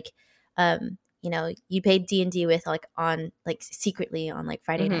friends that like you play D&D with like on like secretly on like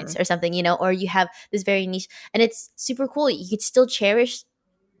Friday Mm-hmm. nights or something, or you have this very niche, and it's super cool. You could still cherish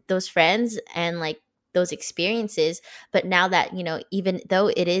those friends and like those experiences, but now that even though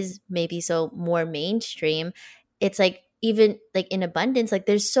it is maybe so more mainstream, it's like even like in abundance, like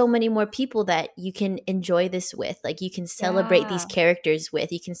there's so many more people that you can enjoy this with, like you can celebrate these Yeah. characters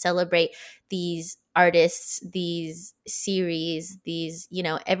with, you can celebrate these artists, these series, these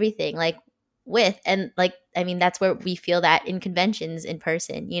everything like with. And like I mean that's where we feel that in conventions in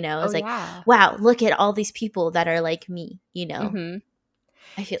person, Oh it's like, yeah. wow, look at all these people that are like me. Mm-hmm.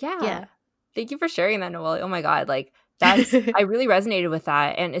 I feel, Yeah. yeah. Thank you for sharing that, Noelle. Oh my God. Like that's I really resonated with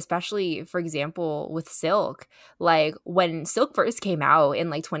that. And especially, for example, with Silk. Like when Silk first came out in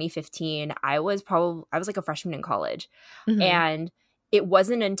like 2015, I was like a freshman in college. Mhm. And it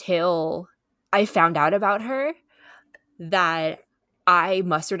wasn't until I found out about her that I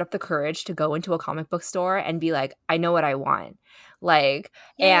mustered up the courage to go into a comic book store and be like, I know what I want. Like,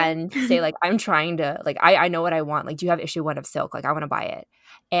 Yay. and say, like, I'm trying to, like, I know what I want. Like, do you have issue one of Silk? Like, I want to buy it.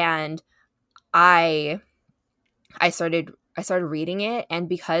 And I I started reading it, and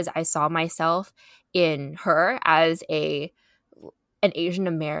because I saw myself in her as an Asian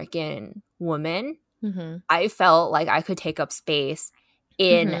American woman, Mhm. I felt like I could take up space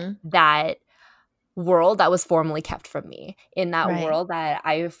in Mhm. that world that was formerly kept from me, in that Right. world that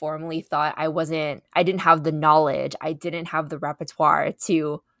I formerly thought I didn't have the knowledge, I didn't have the repertoire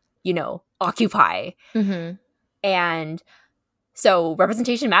to, occupy. Mhm. And so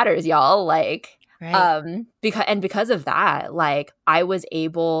representation matters, y'all. Like, Right. because of that, like I was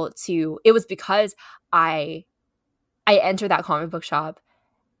able to, it was because I entered that comic book shop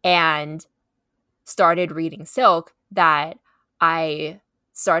and started reading Silk that I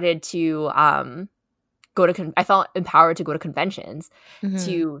started to I felt empowered to go to conventions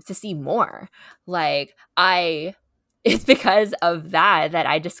Mhm. to see more. Like it's because of that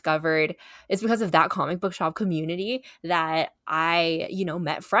I discovered, it's because of that comic book shop community that I,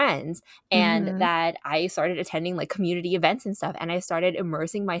 met friends, and Mhm. that I started attending like community events and stuff, and I started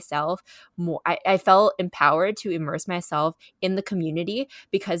immersing myself more. I felt empowered to immerse myself in the community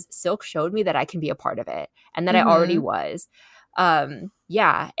because Silk showed me that I can be a part of it and that I already Mhm. was.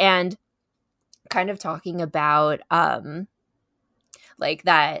 Yeah. And kind of talking about like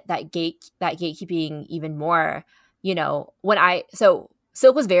that gatekeeping even more. When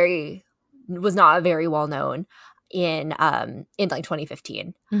Silk was not very well known in like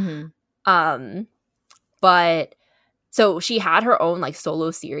 2015. Mm-hmm. But so she had her own like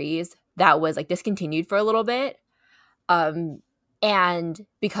solo series that was like discontinued for a little bit. And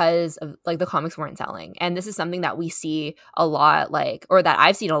because of like the comics weren't selling. And this is something that we see a lot, like, or that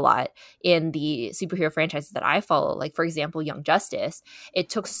I've seen a lot in the superhero franchises that I follow. Like, for example, Young Justice. It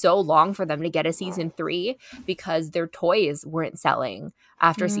took so long for them to get a season 3 because their toys weren't selling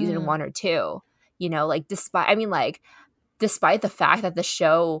after season 1 or 2. Like despite the fact that the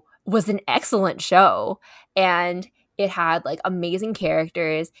show was an excellent show and it had like amazing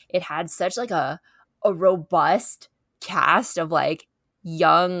characters, it had such like a robust cast of like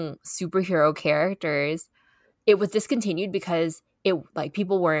young superhero characters, it was discontinued because it like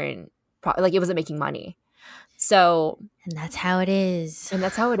people weren't like it wasn't making money. So And that's how it is.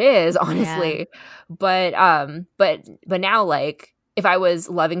 Honestly. Yeah. But now, like, if I was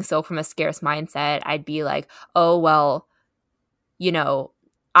loving Silk from a scarce mindset, I'd be like, oh well,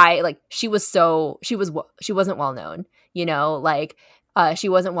 I like she wasn't well known, like she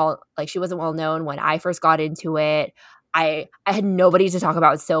wasn't well known when I first got into it. I had nobody to talk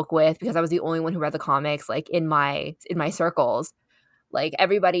about Silk with because I was the only one who read the comics, like in my circles. Like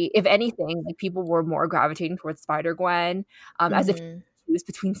everybody, if anything, like people were more gravitating towards Spider-Gwen, as if choose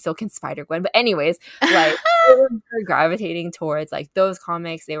between Silk and Spider-Gwen. But anyways, like they were more gravitating towards like those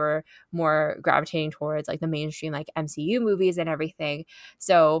comics. They were more gravitating towards like the mainstream like MCU movies and everything.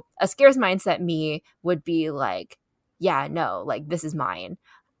 So a scarce mindset me would be like, yeah, no, like this is mine.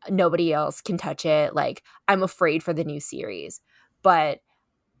 Nobody else can touch it. Like I'm afraid for the new series. But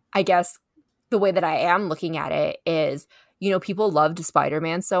I guess the way that I am looking at it is, people loved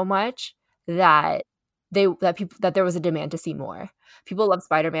Spider-Man so much that there was a demand to see more. People love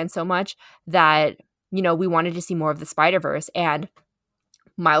Spider-Man so much that, we wanted to see more of the Spider-Verse, and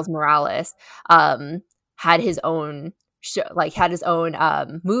Miles Morales had his own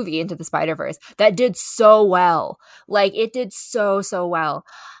movie Into the Spider-Verse that did so well. Like it did so well.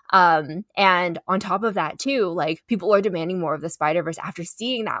 And on top of that too, like people are demanding more of the Spider-Verse after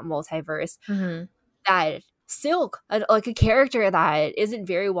seeing that multiverse. That Silk, like a character that isn't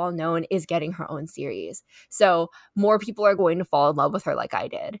very well known, is getting her own series. So more people are going to fall in love with her like I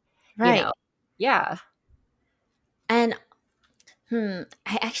did. Right. Yeah. And I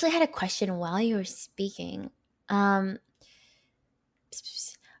actually had a question while you were speaking. Or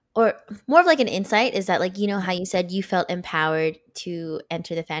more of like an insight is that, like, how you said you felt empowered to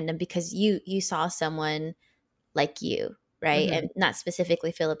enter the fandom because you saw someone like you, right? And not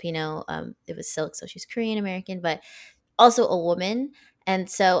specifically Filipino. It was Silk, so she's Korean American, but also a woman. And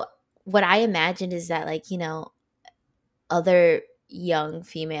so what I imagined is that, like, other young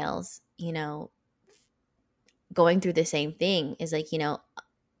females, going through the same thing is like,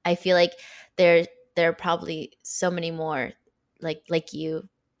 I feel like there are probably so many more like you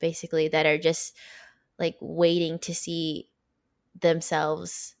basically that are just like waiting to see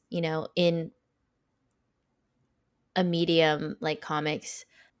themselves, in a medium like comics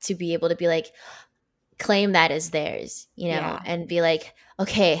to be able to be like claim that as theirs, and be like,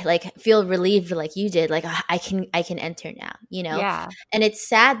 okay, like feel relieved like you did, like I can enter now, Yeah. And it's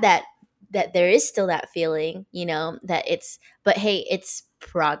sad that there is still that feeling, that but hey, it's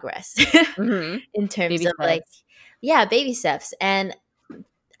progress in terms baby of steps. like, yeah, baby steps. And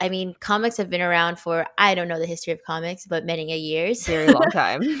I mean, comics have been around for, I don't know the history of comics, but many a years. Very long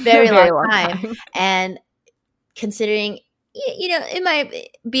time. Very long time. And considering, it might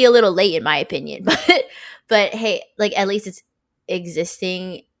be a little late in my opinion, but hey, like at least it's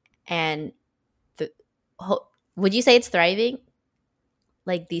existing. And would you say it's thriving?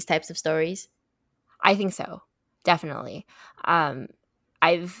 Like these types of stories? I think so. Definitely.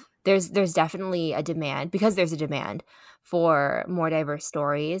 There's definitely a demand, because there's a demand for more diverse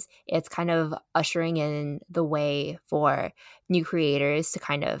stories. It's kind of ushering in the way for new creators to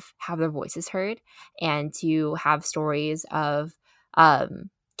kind of have their voices heard and to have stories of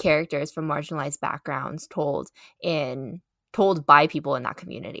characters from marginalized backgrounds told by people in that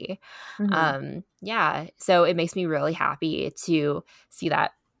community. Yeah, so it makes me really happy to see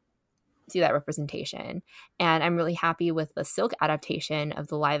that representation. And I'm really happy with the Silk adaptation of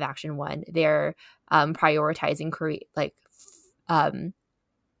the live action one. They're prioritizing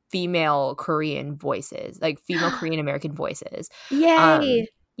female Korean voices, like female Korean American voices. Yay!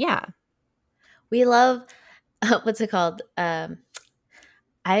 Yeah. We love what's it called?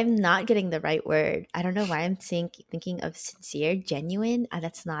 I'm not getting the right word. I don't know why I'm thinking of sincere, genuine.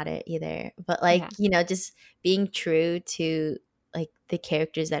 That's not it either. But like, just being true to like the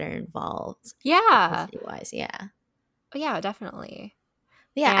characters that are involved. Yeah. Wise, yeah. Yeah, definitely.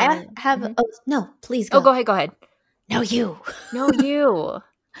 Yeah, And I have. mhm. Oh no, please Oh, go. go ahead. Go ahead. No, you. No, you.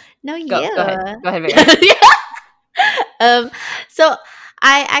 No, Go. you. Go ahead. Go ahead, Vera. um, so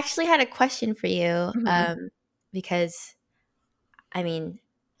I actually had a question for you. Mhm. Because I mean,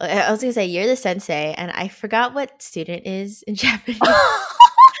 I was gonna say you're the sensei, and I forgot what student is in Japanese.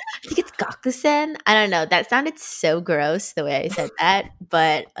 I think it's gakusen. I don't know. That sounded so gross the way I said that.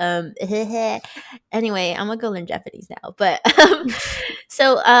 But anyway, I'm gonna go learn Japanese now. But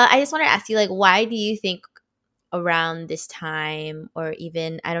so I just want to ask you, like, why do you think around this time, or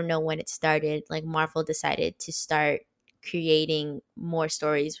even I don't know when it started, like Marvel decided to start creating more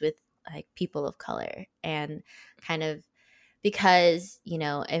stories with like people of color, and kind of because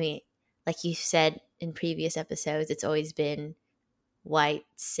I mean, like you said in previous episodes, it's always been white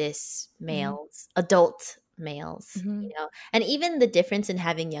cis Mhm. males, adult males, Mhm. and even the difference in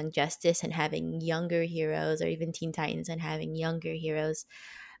having Young Justice and having younger heroes, or even Teen Titans and having younger heroes.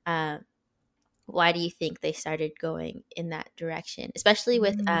 uh, why do you think they started going in that direction, especially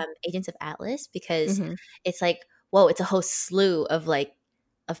with Mhm. Agents of Atlas? Because Mhm. it's like, whoa, it's a whole slew of like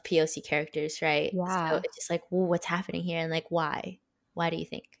of POC characters, right? So Yeah. it's just like, well, what's happening here, and like why do you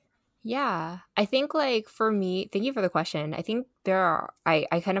think? Yeah. I think like for me, thank you for the question. I think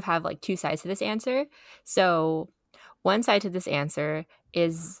I kind of have like two sides to this answer. So one side to this answer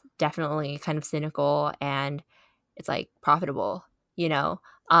is definitely kind of cynical and it's like profitable, you know?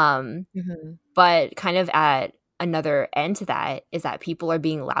 Um, Mm-hmm. but kind of at another end to that is that people are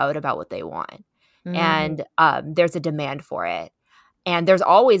being loud about what they want. Mm-hmm. And there's a demand for it. And there's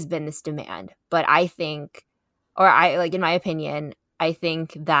always been this demand. But I think, or I like, in my opinion, I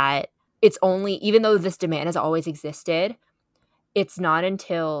think that it's only, even though this demand has always existed, it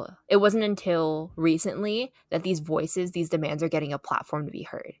wasn't until recently that these voices, these demands are getting a platform to be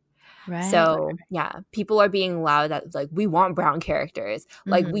heard. Right. So yeah, people are being loud that like we want brown characters,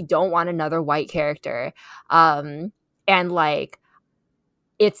 like Mm-hmm. we don't want another white character, um, and like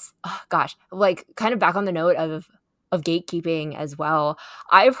it's oh, gosh, like kind of back on the note of gatekeeping as well.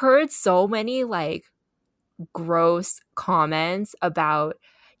 I've heard so many like gross comments about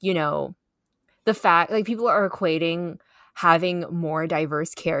you know the fact like people are equating having more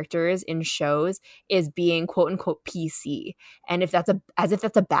diverse characters in shows is being quote unquote PC. And if that's a as if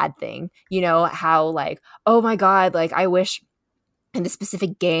that's a bad thing, how like, oh my god, like I wish in this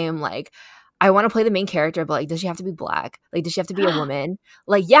specific game, like I want to play the main character, but like, does she have to be black? Like, does she have to be a woman?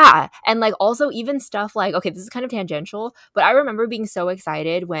 Like, yeah. And like, also, even stuff like, okay, this is kind of tangential, but I remember being so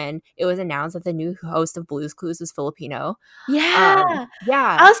excited when it was announced that the new host of Blue's Clues was Filipino. Yeah, I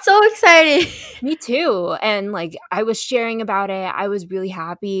Yeah, was so excited. me too. And like I was sharing about it. I was really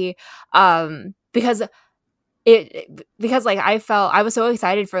happy because because like I was so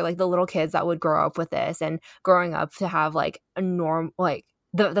excited for like the little kids that would grow up with this and growing up to have like a norm like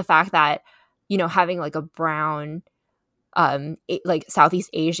the fact that having like a brown like Southeast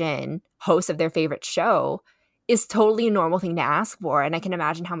Asian host of their favorite show is totally a normal thing to ask for. And I can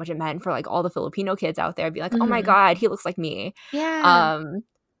imagine how much it meant for like all the Filipino kids out there be like, oh my Hmm. god, he looks like me. Yeah. um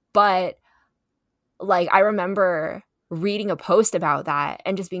but like I remember reading a post about that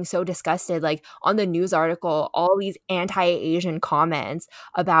and just being so disgusted, like on the news article, all these anti-Asian comments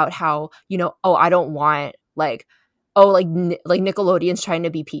about how, oh, I don't want like, oh, like Nickelodeon's trying to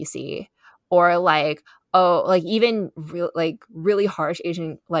be PC, or like, oh, like even like really harsh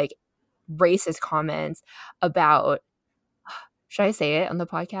Asian like racist comments about, should I say it on the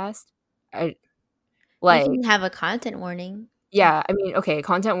podcast? I You like can have a content warning. Yeah, I mean, okay,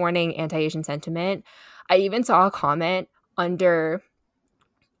 content warning, anti-Asian sentiment. I even saw a comment under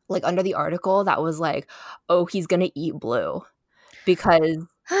under the article that was like, "Oh, he's gonna eat Blue," because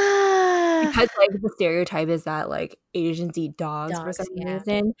like the stereotype is that like Asians eat dogs for some Dogs, yeah.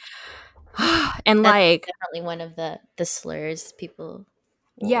 reason. And That's like, definitely one of the slurs people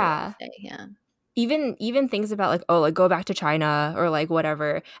will yeah, say, yeah. even things about like, oh, like go back to China or like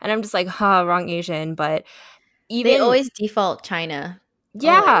whatever. And I'm just like, huh, wrong Asian, but They even always default China. Always.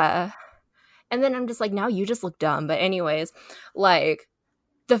 yeah. And then I'm just like, now you just look dumb. But anyways, like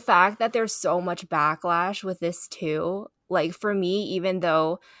the fact that there's so much backlash with this too, like for me, even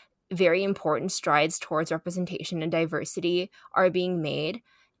though very important strides towards representation and diversity are being made,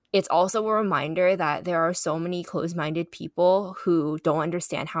 it's also a reminder that there are so many closed-minded people who don't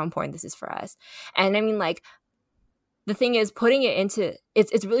understand how important this is for us. And I mean, like, the thing is, putting it into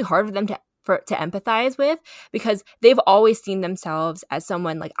it's really hard for them to empathize with, because they've always seen themselves as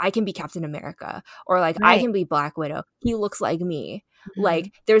someone like, I can be Captain America, or like I Right. can be Black Widow. He looks like me. Mhm.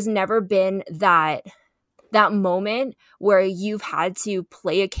 Like there's never been that that moment where you've had to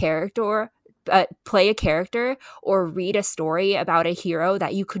play a character or read a story about a hero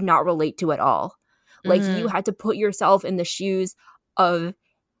that you could not relate to at all. Like you Mm-hmm. had to put yourself in the shoes of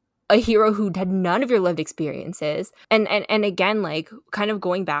a hero who had none of your lived experiences. And again, like kind of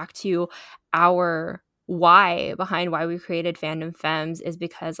going back to our why behind why we created Fandom Femmes is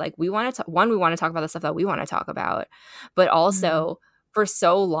because like we want to we want to talk about the stuff that we want to talk about, but Mm-hmm. also for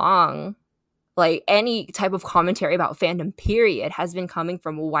so long like any type of commentary about fandom period has been coming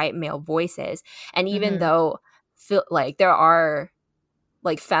from white male voices. And even Mm-hmm. though like there are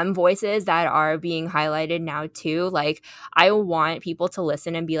like femme voices that are being highlighted now too, like I want people to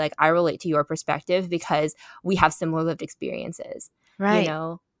listen and be like, I relate to your perspective because we have similar lived experiences, you Right.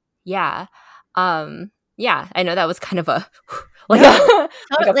 know. Yeah. Yeah, I know that was kind of a like No. a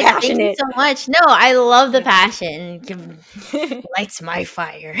like a Like, thank you passionate. so much. No, I love the Yeah. passion. Lights my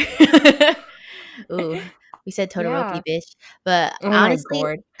fire. Ooh, we said Todoroki, Yeah. bitch. But Oh my honestly,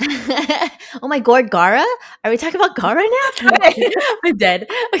 god. oh my god, Gara? Are we talking about Gara now? I'm dead.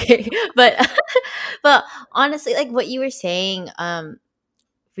 Okay, but but honestly, like what you were saying,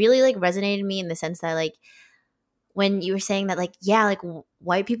 really like resonated with me in the sense that like when you were saying that like yeah, like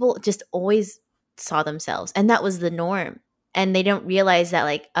white people just always saw themselves, and that was the norm. And they don't realize that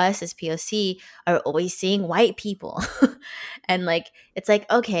like us as POC are always seeing white people, and like it's like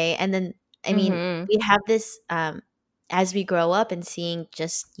okay, and then I mean Mhm. we have this as we grow up and seeing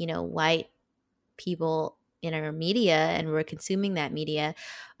just white people in our media and we're consuming that media,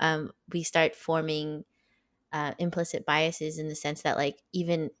 we start forming implicit biases in the sense that like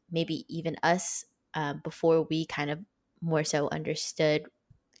even maybe even us before we kind of more so understood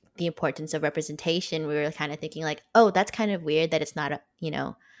the importance of representation, we were kind of thinking like, oh, that's kind of weird that it's not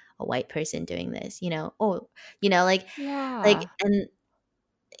a white person doing this, oh, like Yeah. and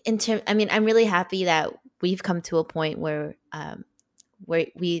in term I mean I'm really happy that we've come to a point where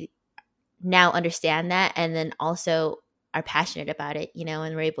we now understand that, and then also are passionate about it,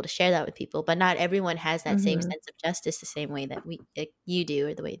 and we're able to share that with people. But not everyone has that same Mhm. sense of justice the same way that you do,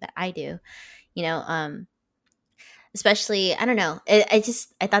 or the way that I do. You know, especially I don't know. I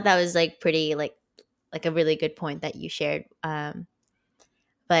thought that was like pretty like a really good point that you shared.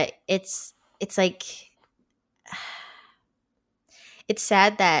 But it's like it's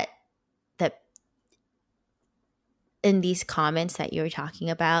sad that in these comments that you were talking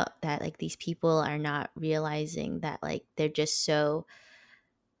about, that like these people are not realizing that like they're just so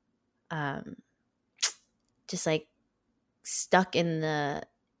um just like stuck in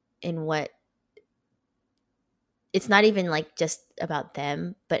what it's not even like just about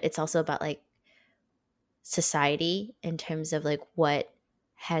them, but it's also about like society in terms of like what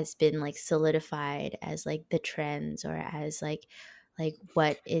has been like solidified as like the trends, or as like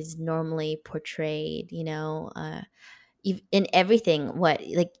what is normally portrayed, in everything, what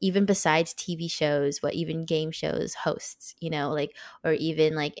like even besides TV shows, what even game shows hosts, like, or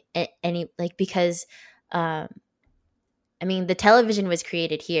even like any like because um I mean the television was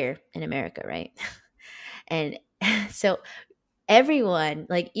created here in America, right? And so everyone,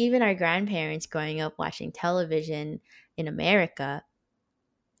 like even our grandparents growing up watching television in America,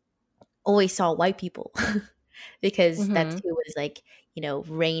 always saw white people because that's Mhm. who was like,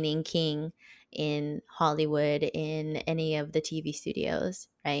 reigning king in Hollywood, in any of the TV studios,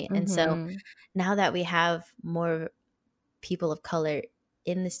 right? And so Mhm. now that we have more people of color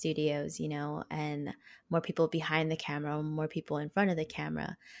in the studios, and more people behind the camera, more people in front of the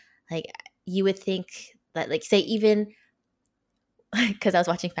camera, like you would think that like say even because I was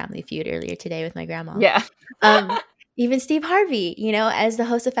watching Family Feud earlier today with my grandma. Yeah. Um, even Steve Harvey, as the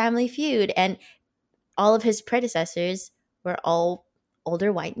host of Family Feud, and all of his predecessors were all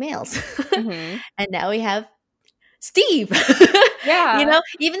older white males. Mhm. And now we have Steve. Yeah.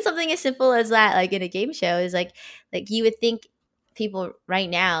 Even something as simple as that, like in a game show, is like you would think people right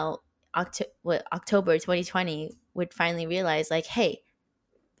now, October 2020, would finally realize, like, hey,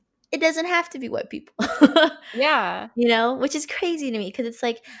 it doesn't have to be white people. Yeah. Which is crazy to me because it's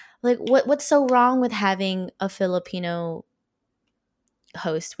like what's so wrong with having a Filipino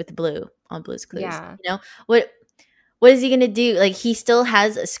host with Blue on Blue's Clues? Yeah. What what is he gonna do? Like he still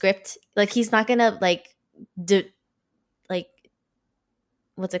has a script. Like he's not gonna like do like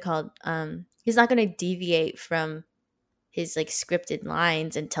what's it called? He's not gonna deviate from his like scripted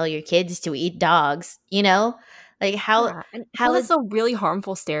lines and tell your kids to eat dogs. Like Yeah. And how plus would it's a really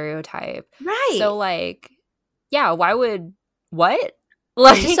harmful stereotype. right? So like, yeah, why would what?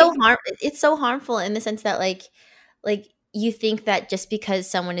 It's just so Like it's so harmful in the sense that like you think that just because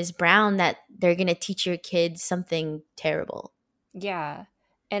someone is brown that they're gonna teach your kids something terrible. yeah.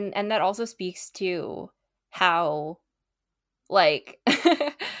 And that also speaks to how like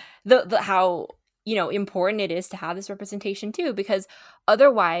the how important it is to have this representation too, because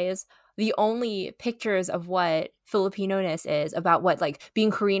otherwise the only pictures of what Filipino-ness is, about what like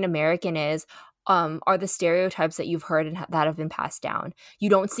being Korean American is, are the stereotypes that you've heard and that have been passed down. You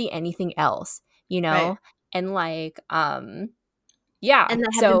don't see anything else, Right. and like yeah, And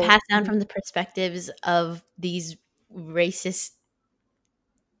that have been so passed down from the perspectives of these racist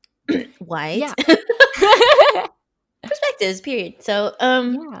white yeah. perspectives, period. So,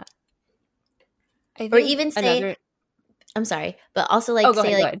 Yeah, I or think even say, another. I'm sorry, but also Oh, like go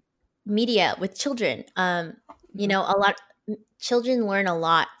say ahead, go like ahead. media with children. You Mhm, know, a lot children learn a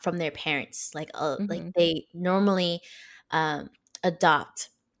lot from their parents. Like mhm, they normally um adopt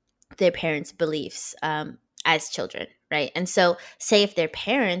their parents' beliefs as children, right? And so, say if their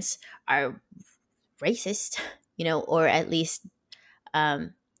parents are racist, you know, or at least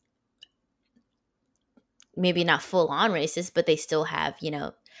um, maybe not full on racist, but they still have, you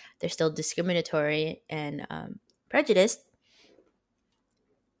know, they're still discriminatory and prejudiced.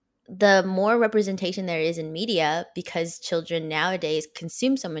 The more representation there is in media, because children nowadays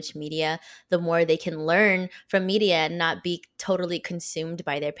consume so much media, the more they can learn from media and not be totally consumed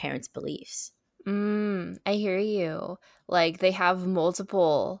by their parents' beliefs. I hear you. Like they have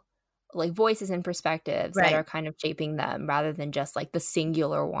multiple like voices and perspectives that Right, are kind of shaping them rather than just like the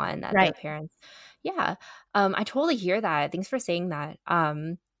singular one that their right. parents. Yeah. I totally hear that. Thanks for saying that.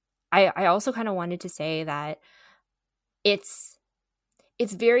 I also kind of wanted to say that it's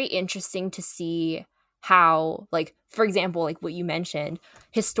it's very interesting to see how, like, for example, like what you mentioned,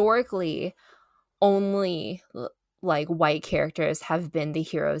 historically only like white characters have been the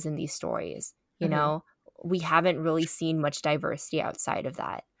heroes in these stories. Hmm. We haven't really seen much diversity outside of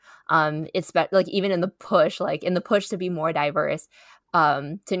that. Like even in the push to be more diverse,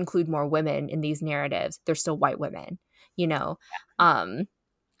 to include more women in these narratives, they're still white women, you know. um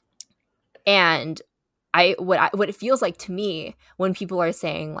and what it feels like to me when people are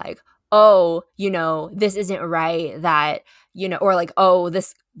saying like, oh, this isn't right, that, or like, oh,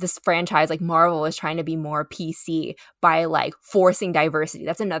 this franchise like Marvel is trying to be more PC by like forcing diversity.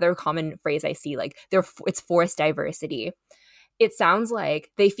 That's another common phrase I see, like it's forced diversity. It sounds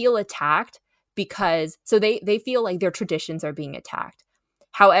like they feel attacked because they feel like their traditions are being attacked.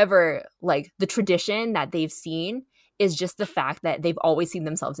 However, like the tradition that they've seen is just the fact that they've always seen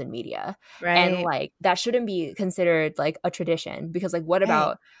themselves in media. And Right, like that shouldn't be considered like a tradition, because like what right.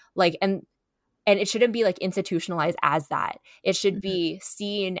 about like and it shouldn't be like institutionalized as that. It should Mhm. be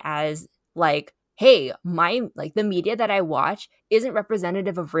seen as like, hey, my like the media that I watch isn't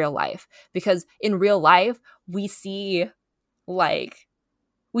representative of real life, because in real life like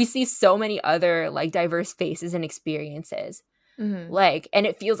we see so many other like diverse faces and experiences, Mhm. like, and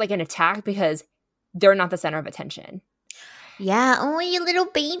it feels like an attack because they're not the center of attention. Yeah. Oh, you little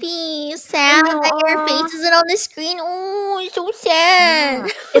baby. I Sad know. that your face isn't on the screen. Oh, it's so Yeah,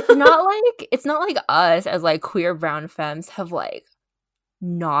 sad. it's not like us as like queer brown femmes have like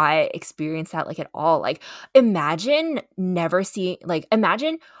not experienced that like at all. Like imagine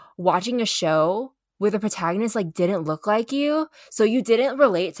watching a show where the protagonist like didn't look like you, so you didn't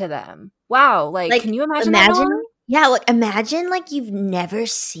relate to them. Wow, like Like, can you imagine that, Noah? imagine, yeah, like, imagine, like, you've never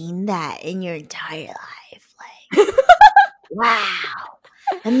seen that in your entire life. Like, wow.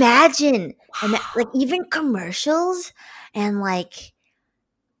 Imagine, like, Wow. even commercials and, like,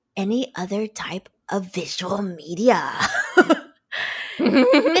 any other type of visual media.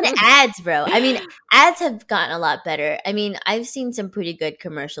 Even ads, bro. I mean, ads have gotten a lot better. I mean, I've seen some pretty good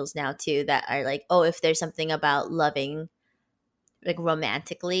commercials now too that are like, oh, if there's something about loving, like,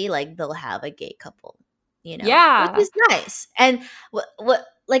 romantically, like, they'll have a gay couple, you know, which Yeah. is nice. And what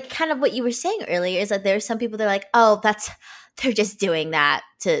like kind of what you were saying earlier is that there's some people that are like, oh, they're just doing that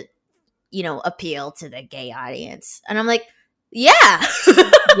to, you know, appeal to the gay audience. And I'm like, yeah.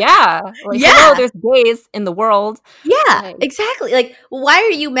 Yeah. Like, hello, Yeah. there's gays in the world. Yeah, Like, exactly. Like, why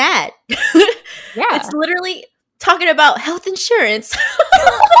are you mad? It's yeah. literally talking about health insurance.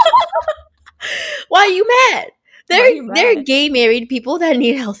 Why are you mad? Why There are you there are mad? gay married people that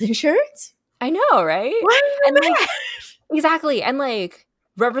need health insurance. I know, right? Why are you And like mad? exactly. And like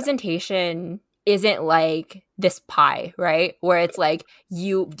representation isn't like this pie, right? Where it's like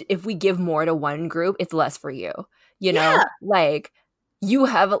if we give more to one group, it's less for you. Yeah. Like you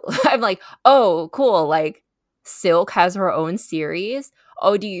have I'm like, "Oh, cool. Like Silk has her own series.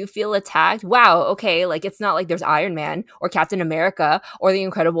 Oh, do you feel attacked? Wow, okay. Like it's not like there's Iron Man or Captain America or the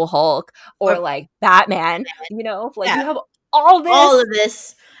Incredible Hulk or Or like Batman, Like yeah, you have all all this of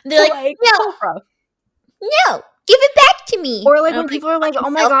this. And they're to like, like "No, pull from." no, Give it back to me. Or like And I'm when people are like, fucking oh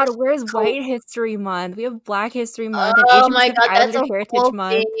my god, selfish. where's Cool. White History Month? We have Black History Month and Oh Asian my Pacific god, that's Islander a Heritage whole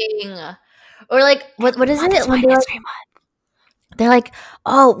Month. thing. Or like what is Month it is when White History Month. they're like,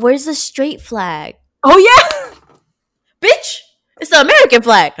 oh, where's the straight flag? Oh yeah. Bitch, it's the American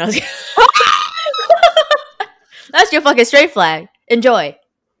flag. I was like, that's your fucking straight flag. Enjoy.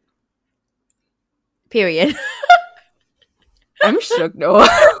 Period. I'm shook, Noah.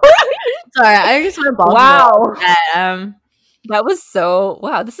 Sorry, I just want to ball Wow. that. That was so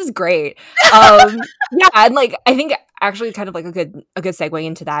wow, this is great. Yeah, and like I think actually kind of like a good segue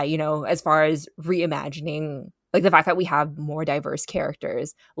into that, you know, as far as reimagining like the fact that we have more diverse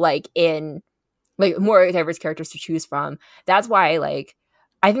characters, like in like more diverse characters to choose from. That's why like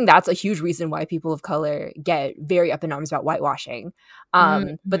I think that's a huge reason why people of color get very up in arms about whitewashing.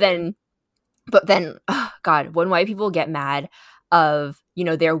 Mm-hmm. But then oh God, when white people get mad of, you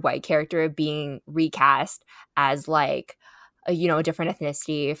know, their white character being recast as like you know, a different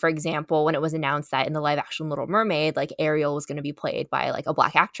ethnicity. For example, when it was announced that in the live action Little Mermaid, like Ariel was going to be played by like a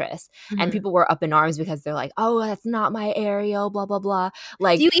black actress, and people were up in arms because they're like, "Oh, that's not my Ariel," blah blah blah.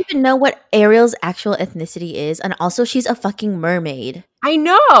 Like, do you even know what Ariel's actual ethnicity is? And also, she's a fucking mermaid. I She's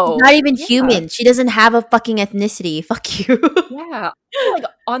know, not even yeah, human. She doesn't have a fucking ethnicity. Fuck you. yeah. Like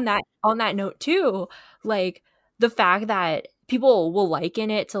on that note too, like the fact that people will liken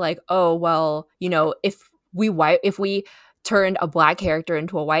it to like, oh well, you know, if we turned a black character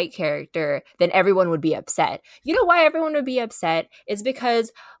into a white character, then everyone would be upset. You know why everyone would be upset? Is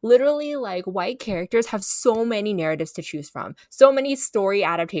because literally like white characters have so many narratives to choose from, so many story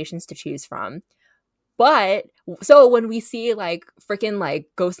adaptations to choose from. But so when we see like freaking like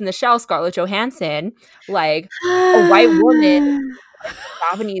Ghost in the Shell, Scarlett Johansson, like a white woman, like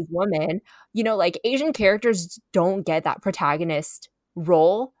a Japanese woman, you know, like Asian characters don't get that protagonist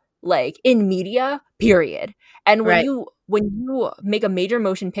role like in media, period. And Right. when you make a major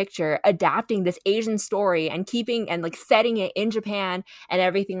motion picture adapting this Asian story and keeping and like setting it in Japan and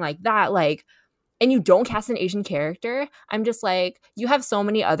everything like that, like and you don't cast an Asian character, I'm just like, you have so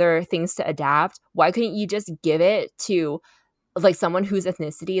many other things to adapt. Why couldn't you just give it to like someone whose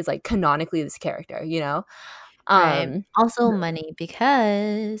ethnicity is like canonically this character, you know? Right. Um Also money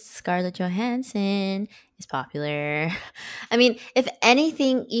because Scarlett Johansson is popular. I mean, if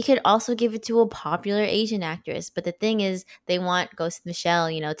anything, you could also give it to a popular Asian actress. But the thing is, they want Ghost in the Shell,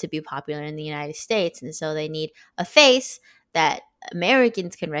 you know, to be popular in the United States. And so they need a face that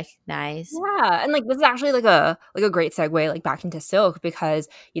Americans can recognize. yeah, and like this is actually like a great segue like back into Silk because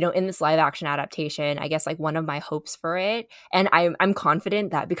you know in this live action adaptation, I guess like one of my hopes for it, and I'm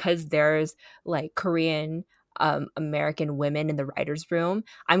confident that because there's like Korean American women in the writers' room,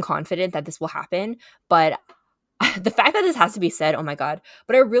 I'm confident that this will happen. But the fact that this has to be said, oh my god!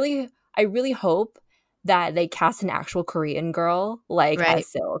 But I really hope that they cast an actual Korean girl like Right.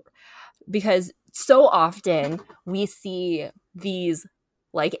 as Silk because so often we see these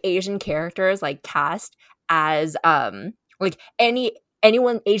like Asian characters like cast as like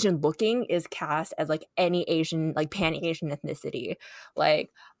anyone Asian looking is cast as like any Asian like pan Asian ethnicity.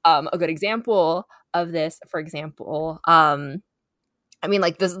 Like a good example of this, for example, I mean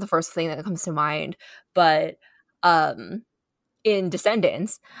like this is the first thing that comes to mind, but um in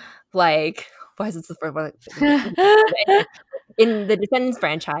Descendants, like why is this the first one? In the Descendants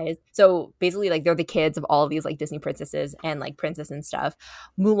franchise, so basically like they're the kids of all of these like Disney princesses and like princes and stuff.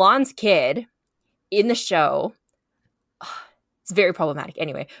 Mulan's kid in the show, it's very problematic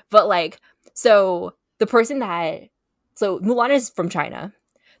anyway, but like so the person that so Mulan is from China.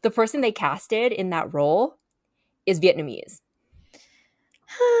 The person they casted in that role is Vietnamese.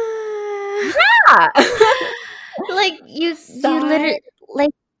 Yeah. Like you literally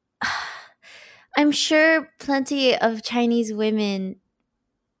like I'm sure plenty of Chinese women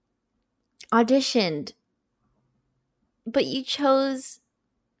auditioned, but you chose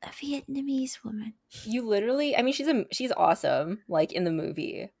a Vietnamese woman. You literally, I mean, she's awesome, like in the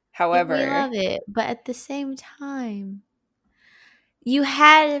movie. And we However, love it, but at the same time, you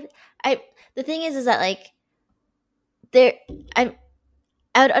had I the thing is that like there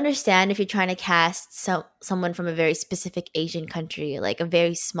I would understand if you're trying to cast someone from a very specific Asian country, like a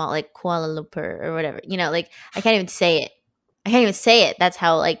very small, like Kuala Lumpur or whatever. You know, like I can't even say it. I can't even say it. That's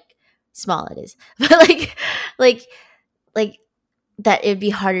how like small it is. But like, like that it'd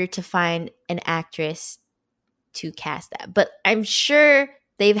be harder to find an actress to cast that. But I'm sure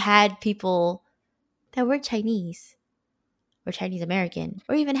they've had people that were Chinese or Chinese American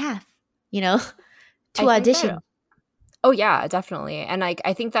or even half. You know, to I think audition. that oh yeah, definitely. And like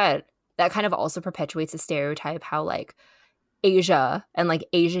I think that that kind of also perpetuates the stereotype how like Asia and like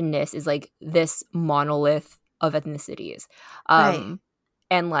Asianness is like this monolith of ethnicities. Right.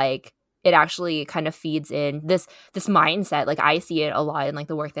 And like it actually kind of feeds in this mindset. Like I see it a lot in like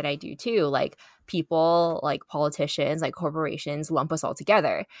the work that I do too. Like people, like politicians, like corporations lump us all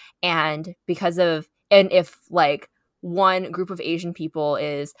together. And if like one group of Asian people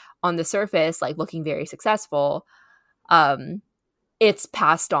is on the surface like looking very successful, it's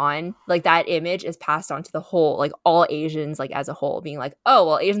passed on, like that image is passed on to the whole, like all Asians, like as a whole, being like, oh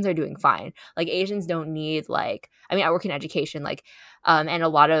well, Asians are doing fine, like Asians don't need, like, I mean, I work in education, like and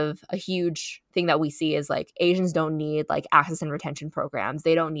a huge thing that we see is like Asians don't need like access and retention programs,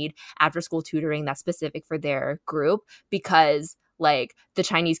 they don't need after school tutoring that's specific for their group, because like the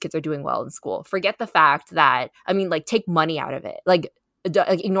Chinese kids are doing well in school. Forget the fact that, I mean, like take money out of it, like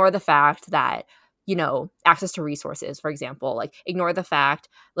ignore the fact that, you know, access to resources, for example, like ignore the fact,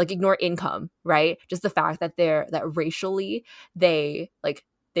 like ignore income, right? Just the fact that that racially they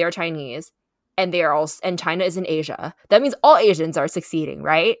are Chinese, and they are all, and China is in Asia. That means all Asians are succeeding,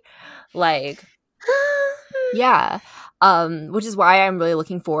 right? Like, yeah. Which is why I'm really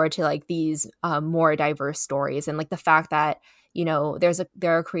looking forward to like these more diverse stories, and like the fact that, you know, there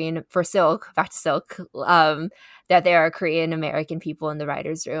are Korean, for Silk, back to Silk, that there are Korean American people in the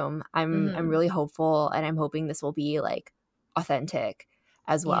writers' room. I'm really hopeful, and I'm hoping this will be like authentic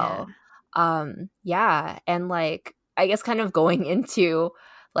as well. Yeah, and like I guess kind of going into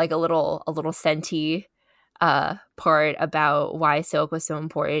like a little senti part about why Silk was so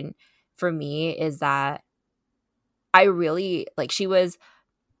important for me is that I really like, she was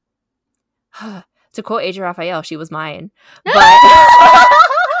to quote Adrian Raphael, she was mine. But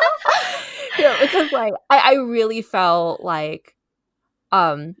you know, because like I really felt like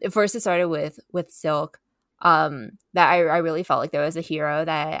at first it started with Silk, that I really felt like there was a hero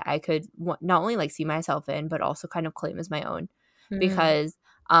that I could not only like see myself in, but also kind of claim as my own. Because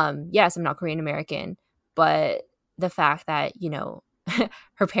yes, I'm not Korean American, but the fact that, you know,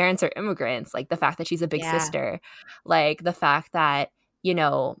 her parents are immigrants, like the fact that she's a big sister, like the fact that, you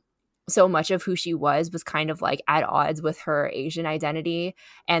know, so much of who she was kind of like at odds with her Asian identity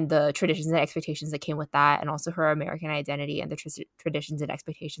and the traditions and expectations that came with that, and also her American identity and the traditions and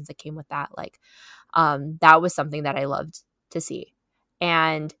expectations that came with that. Like that was something that I loved to see.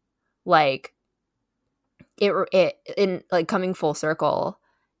 And like it in like coming full circle,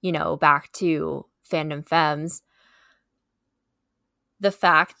 you know, back to Fandom Femmes, the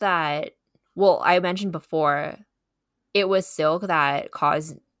fact that, well, I mentioned before, it was Silk that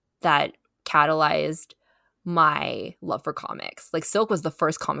catalyzed my love for comics. Like Silk was the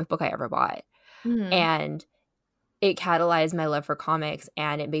first comic book I ever bought. And it catalyzed my love for comics,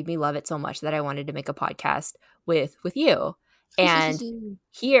 and it made me love it so much that I wanted to make a podcast with you. And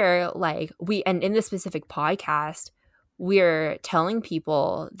here, like and in this specific podcast, we're telling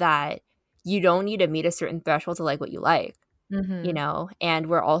people that you don't need to meet a certain threshold to like what you like. You know, and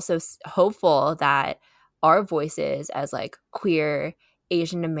we're also hopeful that our voices as like queer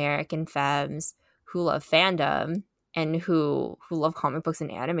Asian American femmes who love fandom and who love comic books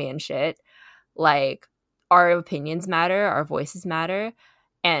and anime and shit, like our opinions matter, our voices matter,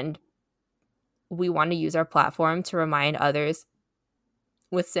 and we want to use our platform to remind others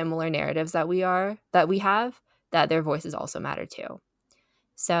with similar narratives that we have, that their voices also matter too.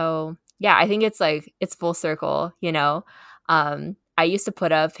 So yeah, I think it's like it's full circle, you know. I used to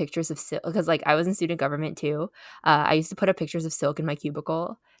put up pictures of Silk because like I was in student government too. I used to put up pictures of Silk in my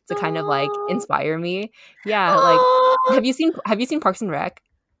cubicle to kind of like inspire me. Yeah, like have you seen Parks and Rec?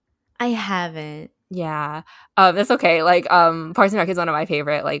 I haven't. Yeah. That's okay. Like Parks and Rec is one of my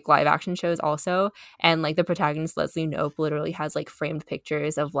favorite like live action shows also, and like the protagonist Leslie Knope literally has like framed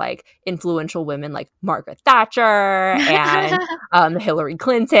pictures of like influential women like Margaret Thatcher and Hillary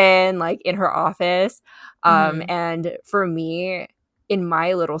Clinton like in her office. And for me, in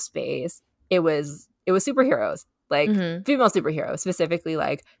my little space, it was superheroes, like female superheroes, specifically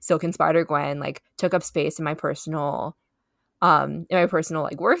like Silk and Spider-Gwen like took up space in my personal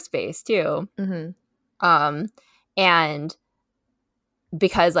like workspace too. And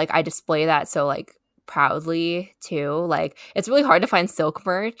because like I display that so like proudly too, like it's really hard to find Silk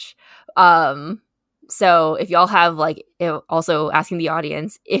merch. So if y'all have like, also asking the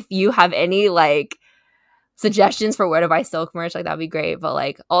audience, if you have any like suggestions for where to buy Silk merch, like that'd be great. But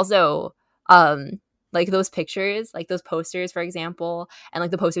like also like those pictures, like those posters, for example, and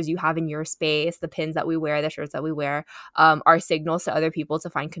like the posters you have in your space, the pins that we wear, the shirts that we wear, are signals to other people to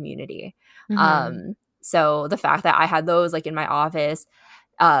find community. So the fact that I had those like in my office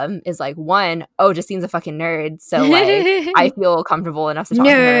is like, one, oh, Justine's a fucking nerd, so like I feel comfortable enough to talk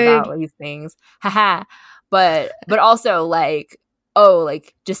to her about these things. Haha. But also like, oh,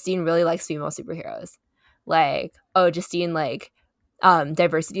 like Justine really likes female superheroes. like, oh, Justine, like,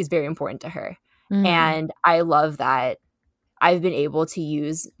 diversity is very important to her. Mm. And I love that I've been able to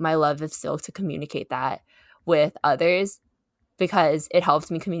use my love of silk to communicate that with others because it helps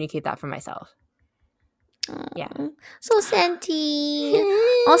me communicate that for myself. Yeah. So Senti.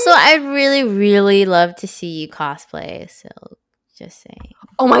 Also, I'd really, really love to see you cosplay. So, just saying.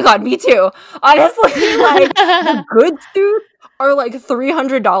 Oh my god, me too. Honestly, like the good suits are like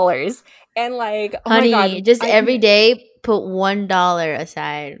 $300, and like, oh Honey, my god, just every day put $1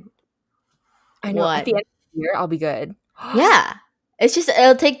 aside. I know at the end One. of the year I'll be good. Yeah.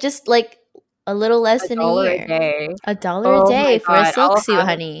 It'll take just like a little less A than a dollar a year. day. $1 a Oh my day for a god, silk suit,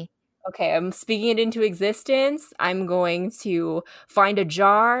 honey. okay, I'm speaking it into existence. I'm going to find a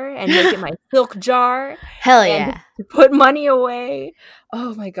jar and make it my silk jar Hell and yeah. put money away.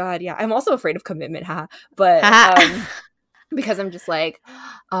 Oh my god, yeah. I'm also afraid of commitment, but Haha. because I'm just like,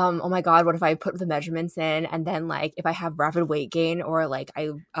 oh my god, what if I put the measurements in and then like if I have rapid weight gain or like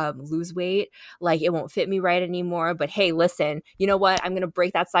I lose weight, like it won't fit me right anymore. But hey, listen, you know what? I'm gonna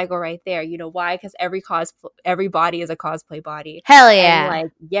break that cycle right there. You know why? Because every body is a cosplay body, Hell and yeah.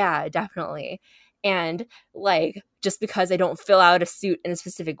 like yeah, definitely. And like just because I don't fill out a suit in a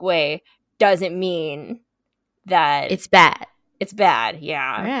specific way doesn't mean that It's bad. it's bad.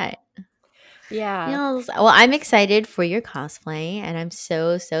 Yeah, Right. yeah. Well, I'm excited for your cosplay, and I'm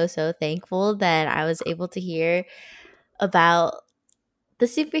so, so, so thankful that I was able to hear about the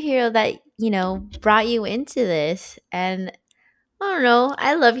superhero that, brought you into this. And I don't know,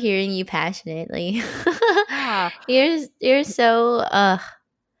 I love hearing you passionately. Yeah. You're so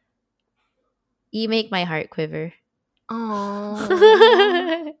you make my heart quiver.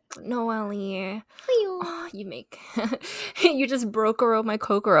 Oh, Noelle. Oh, you just broke my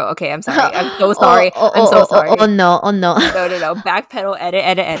Kokoro. Okay, I'm sorry. I'm so sorry. I'm so sorry. Oh no, oh no. No. Backpedal,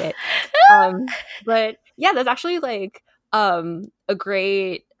 edit. But yeah, that's actually like a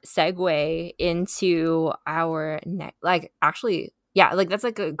great segue into our next. Like, actually, yeah, like that's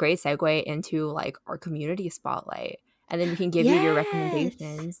like a great segue into like our community spotlight, and then we can give you your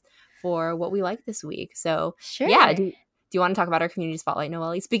recommendations for what we like this week. So Sure. yeah, do you want to talk about our community spotlight,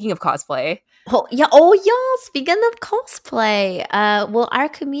 Noelle? Speaking of cosplay. Oh yeah, speaking of cosplay, well, our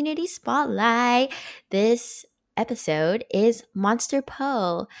community spotlight this episode is Monster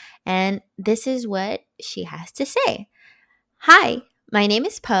Poe, and this is what she has to say. Hi, my name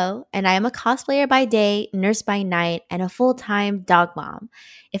is Poe, and I am a cosplayer by day, nurse by night, and a full-time dog mom.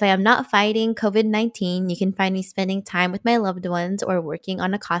 If I am not fighting COVID-19, you can find me spending time with my loved ones or working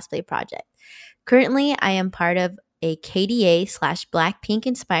on a cosplay project. Currently, I am part of a KDA/Blackpink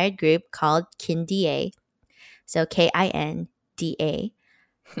inspired group called KINDA. So KINDA.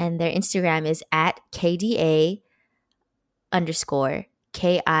 And their Instagram is at KDA underscore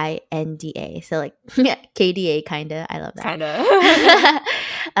KINDA. So like KDA kinda. I love that.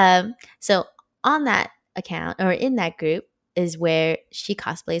 Kinda. So on that account or in that group is where she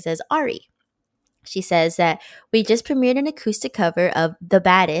cosplays as Ari. She says that we just premiered an acoustic cover of The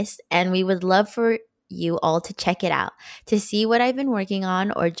Baddest, and we would love for you all to check it out. To see what I've been working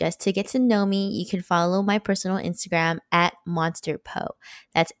on or just to get to know me, you can follow my personal Instagram at MonsterPoh.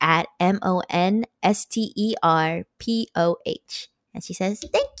 That's at MONSTERPOH. And she says,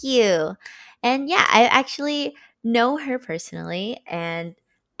 thank you. And yeah, I actually know her personally, and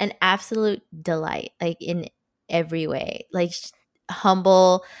an absolute delight, like in every way. Like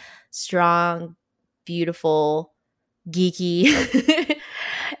humble, strong, beautiful, geeky.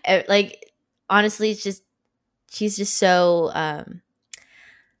 Like honestly, she's just so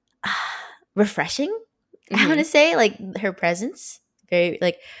refreshing. I want to say like her presence very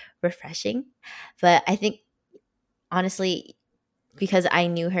like refreshing. But I think honestly, because I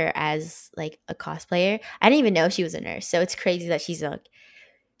knew her as like a cosplayer, I didn't even know she was a nurse. So it's crazy that she's like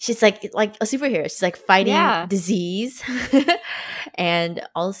a superhero. She's like fighting disease and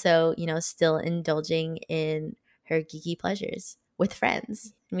also, still indulging in her geeky pleasures with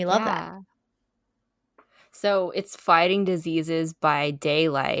friends. And we love that. So it's fighting diseases by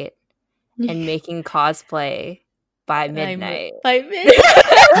daylight and making cosplay by midnight. By midnight.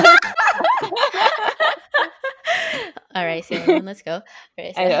 All right, Sam, let's go.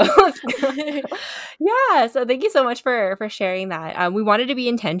 Right, I know. Yeah, so thank you so much for sharing that. We wanted to be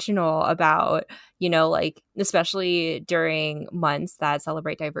intentional about, like especially during months that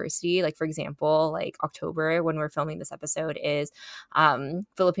celebrate diversity. Like for example, like October when we're filming this episode is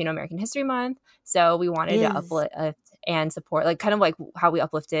Filipino American History Month. So we wanted to uplift and support, like kind of like how we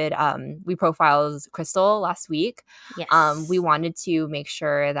uplifted we profiled Crystal last week. We Yes. wanted to make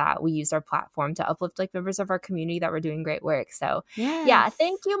sure that we used our platform to uplift like members of our community that were doing great work. So yeah, Yes.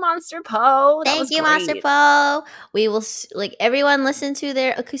 thank you, Monster Poe. That Thank was you, Monster great. Poe. We will like everyone listen to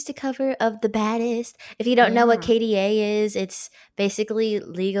their acoustic cover of "The Baddest." If you don't know what Yeah. KDA is, it's basically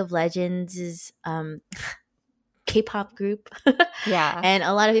League of Legends' K-pop group, Yeah. and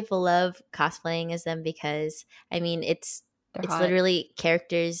a lot of people love cosplaying as them because I mean They're it's hot. literally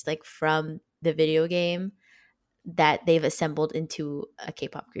characters like from the video game that they've assembled into a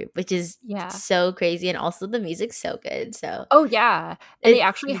K-pop group, which is Yeah. so crazy, and also the music's so good. So Oh, yeah, and they it's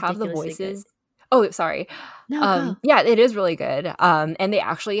actually have the ridiculously good. voices. Oh, sorry. No, go. Yeah, it is really good. And they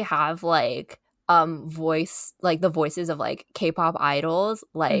actually have, like, voice like, the voices of, like, K-pop idols,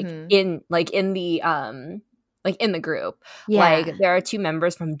 Mm-hmm. like, in the group. Like, Yeah. there are 2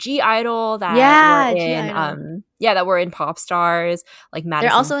 members from G Idol that were Yeah, G in, Idol. that were in Pop Stars, like They're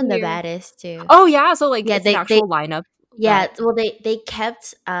Madison also in The Beer. Baddest too. Oh, yeah, so, like, Yeah, it's an they actual lineup yeah, that well they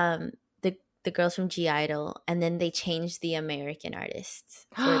kept the girls from G Idol, and then they changed the American artists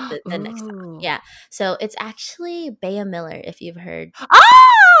for the next song. Ooh. Yeah. So it's actually Bea Miller, if you've heard.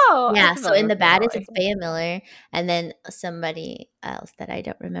 Oh! I'm Yeah, so familiar in with The Bea Baddest Miller. it's Bea Miller and then somebody else that I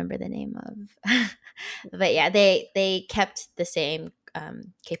don't remember the name of. But yeah, they kept the same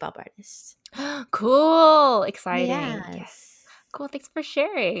K-pop artists. Cool. Exciting. Yeah. Yes. Cool. Thanks for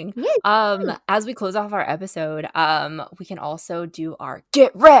sharing. Yeah. As we close off our episode, we can also do our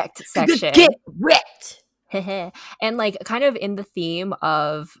get wrecked section. Get ripped. And like kind of in the theme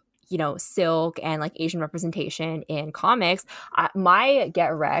of silk and like Asian representation in comics, my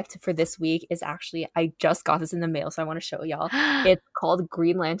get wrecked for this week is actually, I just got this in the mail, so I want to show y'all. It's called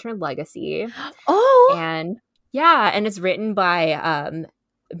Green Lantern Legacy. Oh, And yeah, and it's written by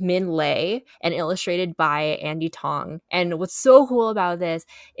Min Lei and illustrated by Andy Tong. And what's so cool about this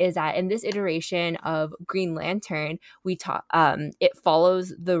is that in this iteration of Green Lantern, it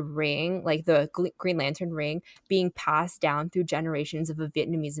follows the ring, like the Green Lantern ring, being passed down through generations of a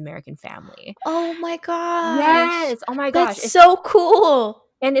Vietnamese American family. oh my gosh. Yes. Oh my gosh. That's so cool.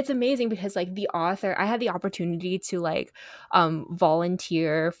 And it's amazing because like the author, I had the opportunity to like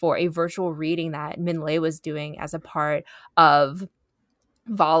volunteer for a virtual reading that Min Lei was doing as a part of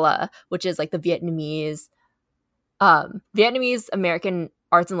VALA, which is like the Vietnamese American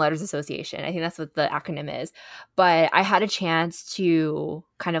Arts and Letters Association. I think that's what the acronym is. But I had a chance to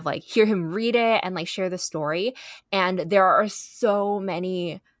kind of like hear him read it and like share the story. And there are so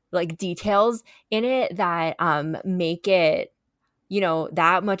many like details in it that make it,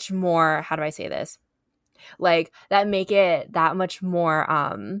 that much more, how do I say this? Like that make it that much more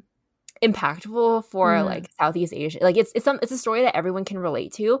impactful for like Southeast Asia. Like it's a story that everyone can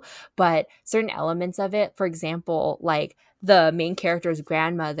relate to, but certain elements of it, for example, like the main character's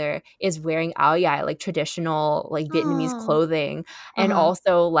grandmother is wearing ao dai, like traditional like Vietnamese Oh. clothing, and Uh-huh.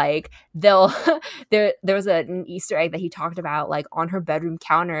 also like they'll there was an Easter egg that he talked about, like on her bedroom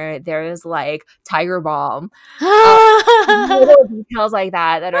counter there is like Tiger Balm, little details like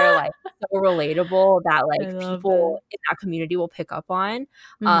that are like so relatable that I like love people it. in that community will pick up on.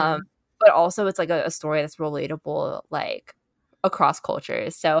 Mhm. But also it's like a story that's relatable like across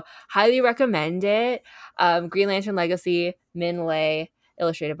cultures. So highly recommend it. Green Lantern Legacy, Min Lei,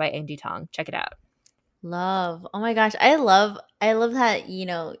 illustrated by Andy Tong. Check it out. Love. Oh my gosh. I love that,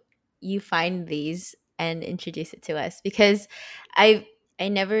 you find these and introduce it to us because I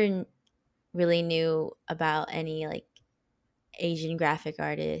never really knew about any like Asian graphic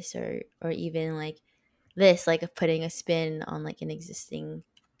artists or even like this like putting a spin on like an existing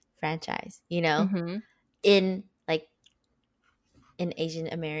franchise, Mm-hmm. in like an Asian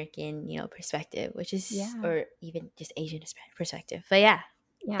American, perspective, which is Yeah. or even just Asian perspective. But yeah,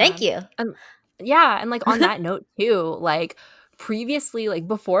 Yeah. thank you. And like on that note too, like previously, like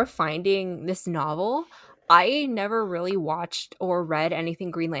before finding this novel, I never really watched or read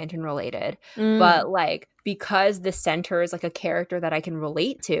anything Green Lantern related. Mm, But like because the center is like a character that I can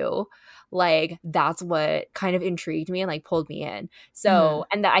relate to, like that's what kind of intrigued me and like pulled me in. mhm. So,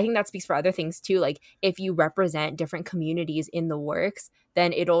 and I think that speaks for other things too. Like if you represent different communities in the works,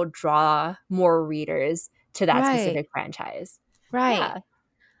 then it'll draw more readers to that Right, specific franchise. right. Yeah.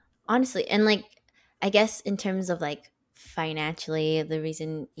 Honestly, and like I guess in terms of like financially, the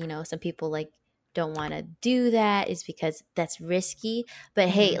reason, some people like don't want to do that is because that's risky. But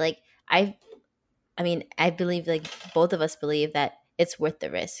hey, Mhm. like I mean, I believe like both of us believe that it's worth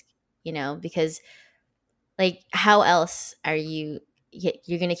the risk, because like how else are you're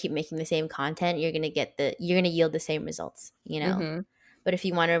going to keep making the same content, you're going to yield the same results. Mhm. But if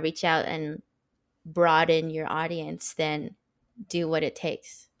you want to reach out and broaden your audience, then do what it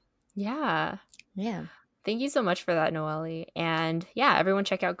takes. Yeah. Yeah. Thank you so much for that, Noelle. And yeah, everyone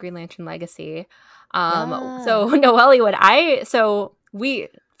check out Green Lantern Legacy. Yeah. So Noelle, we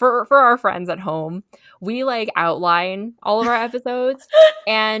for our friends at home, we like outline all of our episodes.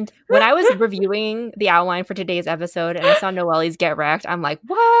 And when I was reviewing the outline for today's episode and I saw Noelle's Get Wrecked, I'm like,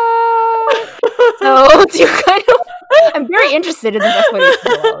 what? So do you kind of I'm very interested in this explanation,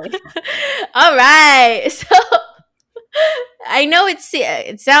 Noelle. All right. So I know it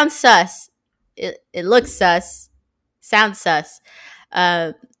sounds sus. It looks sus. Sounds sus.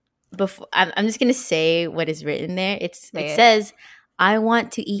 Before I'm just gonna say what is written there. It says, "I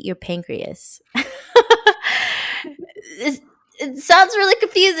want to eat your pancreas." It sounds really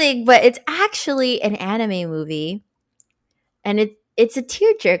confusing, but it's actually an anime movie, and it's a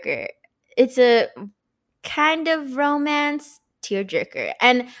tearjerker. It's a kind of romance tearjerker,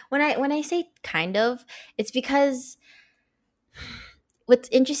 and when I say kind of, it's because what's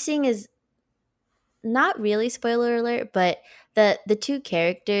interesting is not really spoiler alert, but the two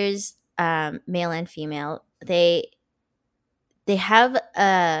characters, male and female, they have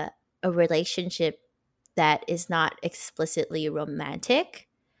a relationship that is not explicitly romantic.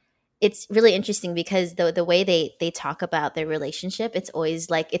 It's really interesting because the way they talk about their relationship, it's always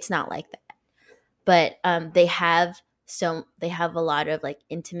like it's not like that. But they have a lot of like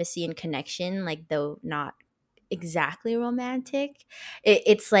intimacy and connection, like though not exactly romantic.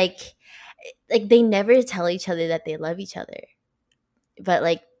 It's like they never tell each other that they love each other, but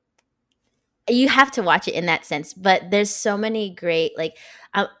like you have to watch it in that sense. But there's so many great like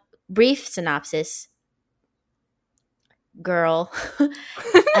brief synopsis. Girl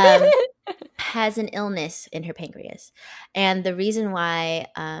has an illness in her pancreas, and the reason why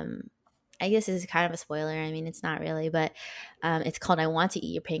I guess this is kind of a spoiler. I mean, it's not really, but it's called "I Want to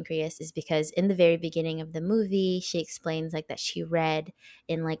Eat Your Pancreas" is because in the very beginning of the movie, she explains like that she read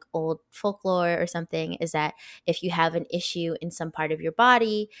in like old folklore or something is that if you have an issue in some part of your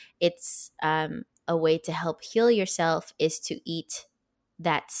body, it's a way to help heal yourself is to eat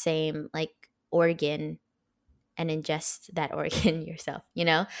that same like organ and ingest that organ yourself, you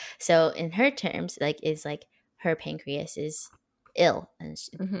know? So in her terms, like is like her pancreas is ill and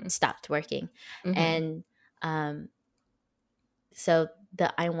stopped working. And so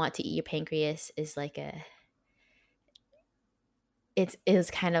the "I want to eat your pancreas" is like it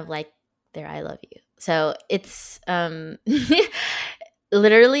is kind of like their "I love you." So it's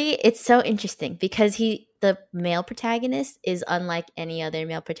literally it's so interesting because the male protagonist is unlike any other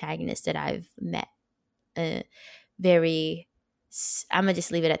male protagonist that I've met. Very I'm gonna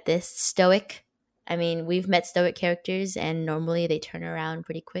just leave it at this: stoic. I mean, we've met stoic characters and normally they turn around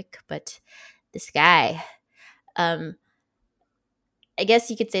pretty quick, but this guy, I guess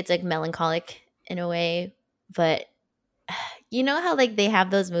you could say it's like melancholic in a way, but you know how like they have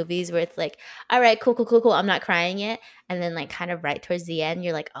those movies where it's like, all right, cool, I'm not crying yet, and then like kind of right towards the end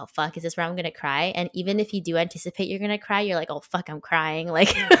you're like, oh fuck, is this where I'm gonna cry? And even if you do anticipate you're gonna cry, you're like, oh fuck, I'm crying. Like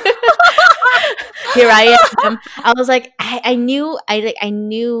here I am. I was like, I knew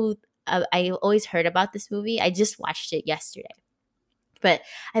I always heard about this movie. I just watched it yesterday, but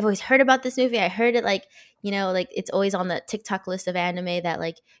I've always heard about this movie. I heard it like, you know, like it's always on the TikTok list of anime that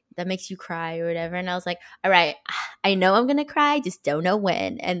like that makes you cry or whatever. And I was like, all right, I know I'm gonna cry, just don't know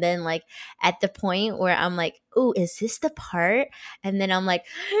when. And then like at the point where I'm like, oh, is this the part? And then I'm like,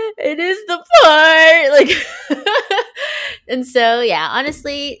 it is the part. Like and so yeah,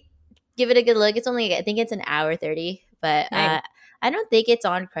 honestly, give it a good look. It's only I think it's an hour 30, but Nice. I don't think it's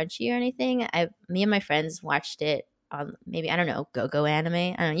on Crunchy or anything. Me and my friends watched it on maybe I don't know Go Anime.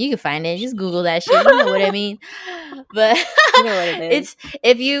 I don't know. You can find it. Just Google that shit. You know what I mean. But You know what it is. it's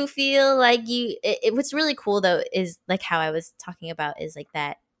if you feel like what's really cool though is like how I was talking about is like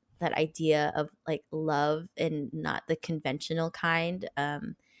that idea of like love and not the conventional kind.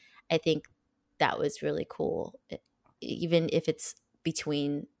 I think that was really cool, even if it's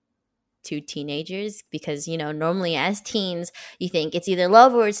between two teenagers, because you know normally as teens you think it's either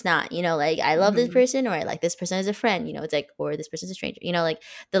love or it's not, you know, like I love this person or I like this person as a friend, you know, it's like or this person's a stranger, you know, like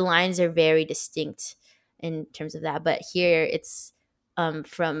the lines are very distinct in terms of that. But here it's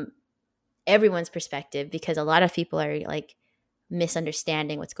from everyone's perspective because a lot of people are like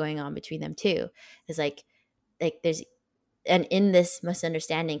misunderstanding what's going on between them too. It's like there's and in this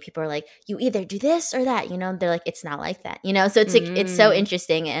misunderstanding people are like you either do this or that, you know, they're like it's not like that, you know. So it's like it's so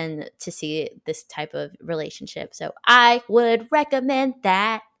interesting and to see this type of relationship, so I would recommend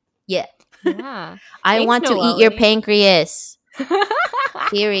that. Yeah. Yeah. I Thanks, want to eat your pancreas.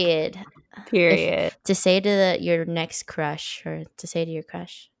 Period. Period. To say to your next crush or to say to your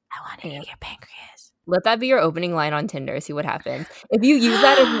crush, I want to eat your pancreas. Let that be your opening line on Tinder. See what happens. If you use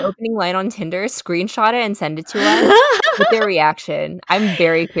that as an opening line on Tinder, screenshot it and send it to us with their reaction. I'm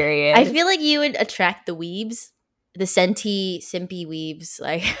very curious. I feel like you would attract the weebs, the simpy weebs.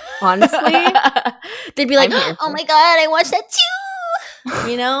 Like, honestly, they'd be like, "Oh my god, I watched that too."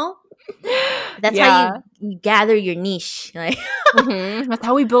 You know, that's how you gather your niche. Like, that's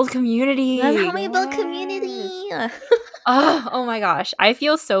how we build community. That's how we build community. Oh my gosh, I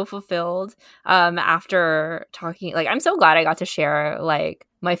feel so fulfilled after talking. Like, I'm so glad I got to share like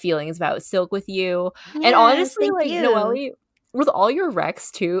my feelings about Silk with you. Yes, and honestly, like Noelle, with all your recs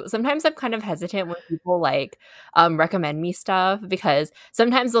too, sometimes I'm kind of hesitant when people like recommend me stuff, because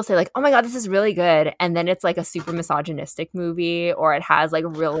sometimes they'll say like, oh my god, this is really good, and then it's like a super misogynistic movie, or it has like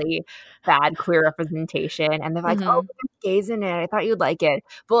really bad queer representation, and they're like, oh, there's gays in it, I thought you'd like it.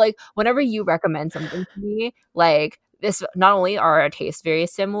 But like, whenever you recommend something to me, like, this, not only are our tastes very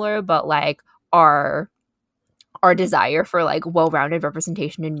similar, but like our desire for like well-rounded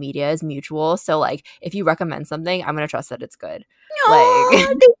representation in media is mutual. So like, if you recommend something, I'm gonna trust that it's good. Like,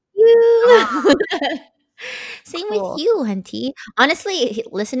 thank you. Same with you, Hunty. Honestly,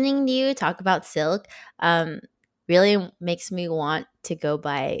 listening to you talk about Silk really makes me want to go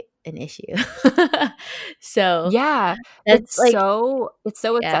buy an issue. So yeah, it's like so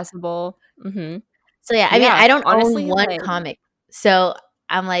accessible. So yeah, I mean, I don't honestly own one comic, so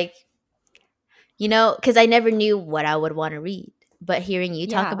I'm like, you know, because I never knew what I would want to read. But hearing you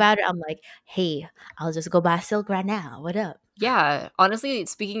talk about it, I'm like, hey, I'll just go buy Silk right now. What up? Yeah, honestly,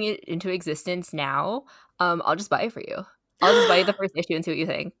 speaking it into existence now, I'll just buy it for you. I'll just buy you the first issue and see what you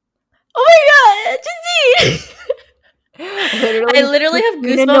think. Oh my god, just I literally have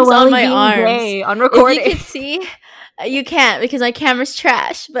goosebumps on my arms. On recording. If you can see, you can't because my camera's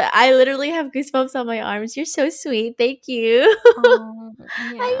trash, but I literally have goosebumps on my arms. You're so sweet. Thank you. Oh,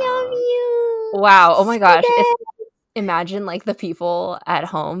 yeah. I love you. Wow. Oh my gosh. Imagine like the people at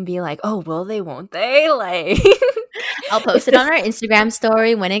home being like, oh, will they, won't they? Like, I'll post it on our Instagram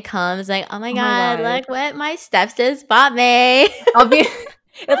story when it comes. Like, oh my god, look what my stepsis bought me. It's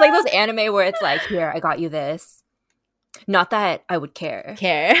like those anime where it's like, here, I got you this. Not that I would care.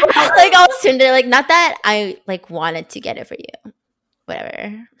 Like, I'll send it, like, not that I like wanted to get it for you.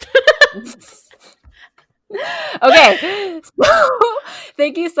 Whatever. Okay. So,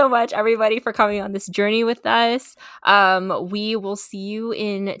 thank you so much, everybody, for coming on this journey with us. We will see you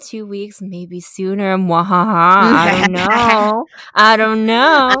in 2 weeks, maybe sooner. I don't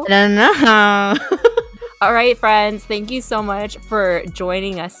know. All right, friends, thank you so much for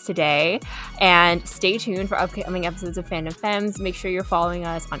joining us today, and stay tuned for upcoming episodes of Fandom Femmes. Make sure you're following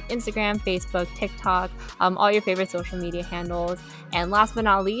us on Instagram, Facebook, TikTok, all your favorite social media handles. And last but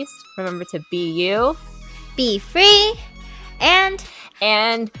not least, remember to be you, be free, and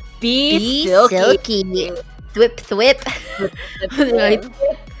be silky. Thwip.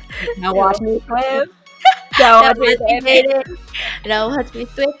 Now watch me thwip. Now watch me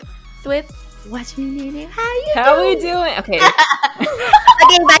thwip. Watch me do. How we doing? Okay.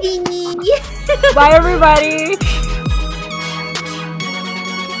 Okay, bye. Bye, everybody.